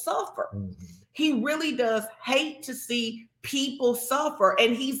people suffer. Mm-hmm. He really does hate to see people suffer.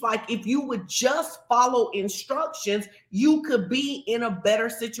 And he's like, if you would just follow instructions, you could be in a better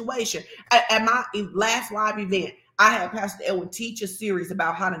situation. At my last live event, I had Pastor Edwin teach a series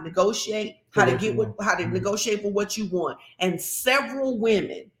about how to negotiate, how to negotiate for what you want. And several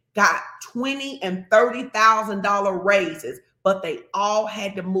women got $20,000 and $30,000 raises, but they all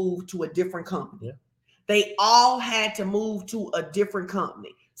had to move to a different company. Yeah. They all had to move to a different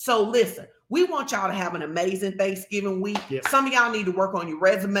company. So listen, we want y'all to have an amazing Thanksgiving week. Yep. Some of y'all need to work on your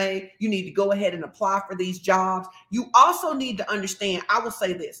resume. You need to go ahead and apply for these jobs. You also need to understand, I will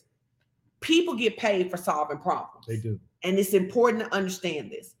say this, people get paid for solving problems. They do. And it's important to understand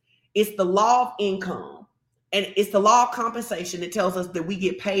this. It's the law of income, and it's the law of compensation that tells us that we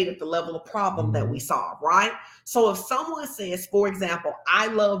get paid at the level of problem that we solve, right? So if someone says, for example, I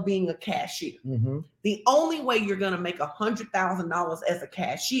love being a cashier, the only way you're going to make $100,000 as a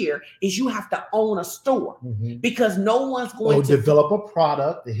cashier is you have to own a store, because no one's going to develop a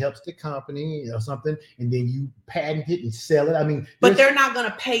product that helps the company or something, and then you patent it and sell it. I mean, but they're not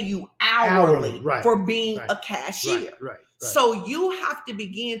going to pay you hourly for being a cashier. Right. So you have to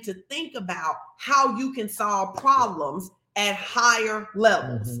begin to think about how you can solve problems at higher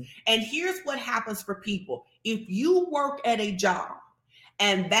levels. And here's what happens for people. If you work at a job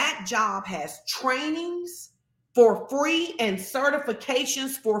and that job has trainings for free and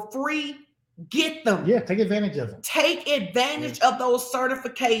certifications for free, get them. Yeah, take advantage of them. Take advantage of those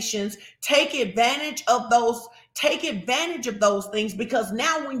certifications. Take advantage of those things, because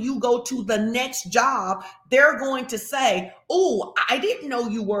now when you go to the next job, they're going to say, oh, I didn't know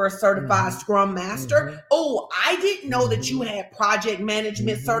you were a certified Scrum Master. Oh, I didn't know that you had project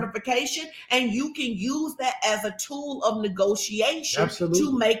management certification. And you can use that as a tool of negotiation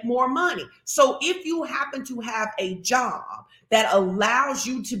to make more money. So if you happen to have a job that allows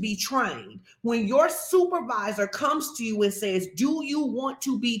you to be trained, when your supervisor comes to you and says, do you want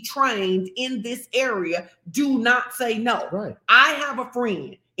to be trained in this area? Do not say no. Right. I have a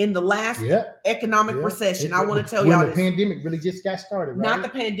friend in the last economic recession. I want to tell y'all when the pandemic really just got started, right? Not the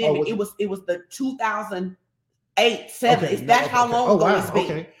pandemic. It was the 2008, 7. Okay, that's how long ago it's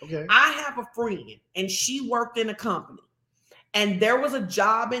been. Okay. I have a friend and she worked in a company, and there was a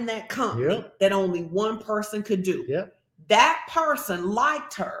job in that company that only one person could do. That person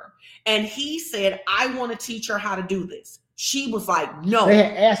liked her, and he said, I want to teach her how to do this. She was like, no. They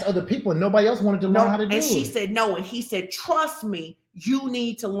had asked other people and nobody else wanted to learn how to do it. And she said no. And he said, trust me, you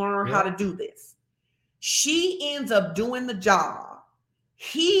need to learn how to do this. She ends up doing the job.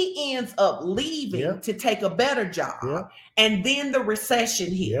 He ends up leaving to take a better job. And then the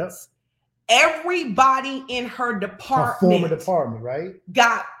recession hits. Everybody in her department, right,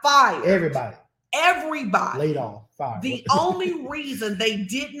 got fired. Everybody laid off, fired. The only reason they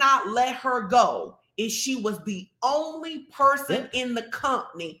did not let her go is she was the only person in the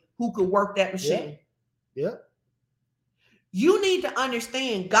company who could work that machine. You need to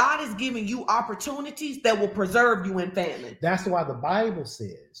understand, God is giving you opportunities that will preserve you in famine. That's why the Bible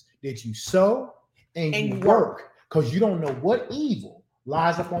says that you sow and you work, because you don't know what evil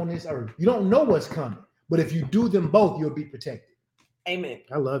lies upon this earth. You don't know what's coming. But if you do them both, you'll be protected. Amen.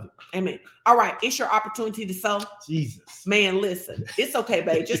 I love it. Amen. All right. It's your opportunity to sow. Jesus. Man, listen. It's okay,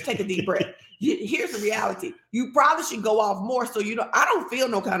 babe. Just take a deep breath. Here's the reality. You probably should go off more so you know. I don't feel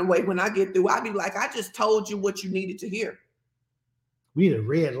no kind of way when I get through. I'd be like, I just told you what you needed to hear. We need a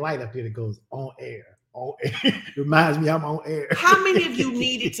red light up here that goes on air. On air. Reminds me I'm on air. How many of you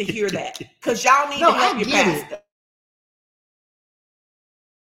needed to hear that? Because y'all need to help your pastor.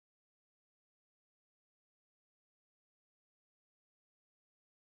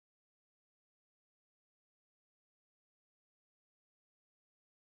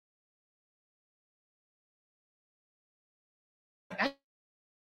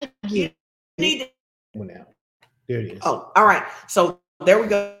 You need to. There it is. Oh, all right. So there we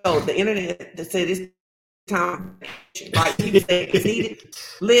go. The internet that said it's time, right? People say it's needed.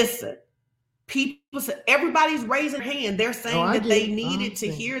 Listen, people say, everybody's raising hand. They're saying that they needed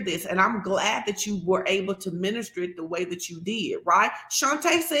to hear this, and I'm glad that you were able to minister it the way that you did, right?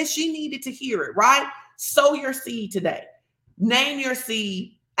 Shantae says she needed to hear it, right? Sow your seed today. Name your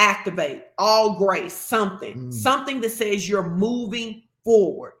seed. Activate. All grace. Something that says you're moving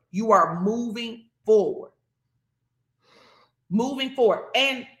forward. You are moving forward. Moving forward.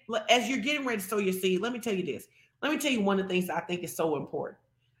 And as you're getting ready to sow your seed, let me tell you this. Let me tell you one of the things that I think is so important.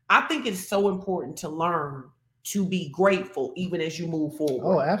 I think it's so important to learn to be grateful even as you move forward.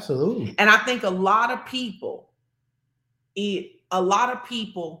 Oh, absolutely. And I think a lot of people,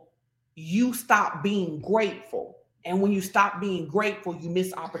 you stop being grateful. And when you stop being grateful, you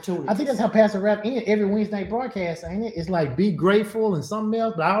miss opportunities. I think that's how Pastor Rap ends every Wednesday night broadcast, ain't it? It's like be grateful and something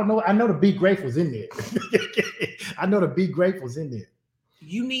else, but I don't know. I know the be grateful's in there. I know the be grateful's in there.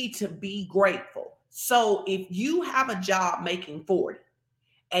 You need to be grateful. So if you have a job making 40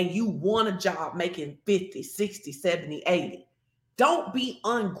 and you want a job making 50, 60, 70, 80, don't be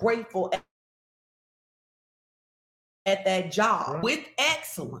ungrateful at that job with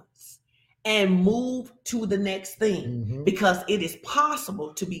excellence. And move to the next thing, because it is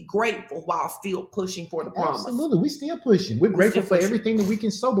possible to be grateful while still pushing for the promise. Absolutely. We're still pushing. We're grateful for everything that we can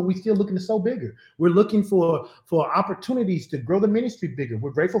sow, but we're still looking to sow bigger. We're looking for opportunities to grow the ministry bigger.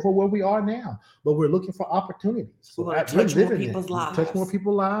 We're grateful for where we are now, but we're looking for opportunities. So we're touch more people's lives. Touch more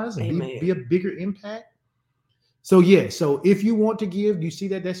people's lives and be a bigger impact. So yeah, so if you want to give, you see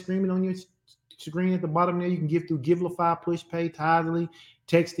that's screaming on your screen at the bottom there. You can give through Givelify, PushPay, Tidely,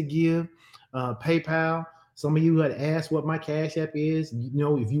 Text to Give. PayPal. Some of you had asked what my Cash App is. You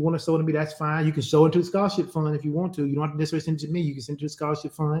know, if you want to sow to me, that's fine. You can sow into the scholarship fund if you want to. You don't have to necessarily send it to me. You can send it to the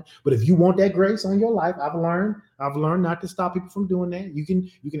scholarship fund. But if you want that grace on your life, I've learned not to stop people from doing that. You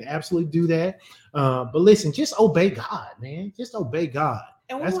can absolutely do that. But listen, just obey God, man. Just obey God.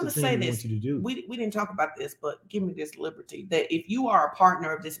 And we That's want the to thing say we this. want you to do. We didn't talk about this, but give me this liberty that if you are a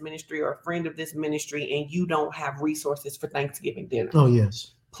partner of this ministry or a friend of this ministry and you don't have resources for Thanksgiving dinner, Oh,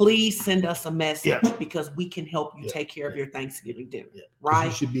 yes. please send us a message Yeah. because we can help you Yeah. take care of your Thanksgiving dinner. Yeah. Right?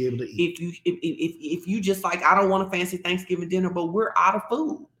 You should be able to eat. If you just like, I don't want a fancy Thanksgiving dinner, but we're out of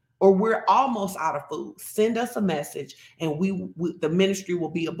food or we're almost out of food, send us a message and we the ministry will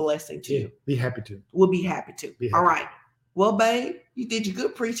be a blessing to you. Be happy to. We'll be happy to. Be happy. All right. Well, babe, you did your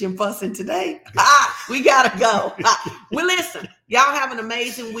good preaching, fussing today. We gotta go. Well, listen, y'all have an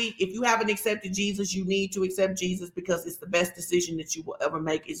amazing week. If you haven't accepted Jesus, you need to accept Jesus because it's the best decision that you will ever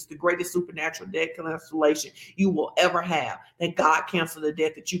make. It's the greatest supernatural debt cancellation you will ever have. That God canceled the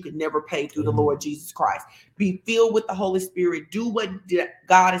debt that you could never pay through the Lord Jesus Christ. Be filled with the Holy Spirit. Do what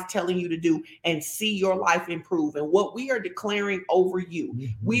God is telling you to do and see your life improve. And what we are declaring over you,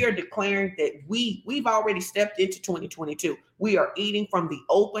 we are declaring that we've already stepped into 2022. We are eating from the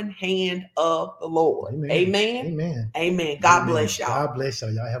open hand of the Lord. Amen. Amen. Amen. God bless y'all. God bless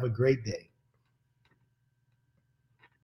y'all. Y'all have a great day.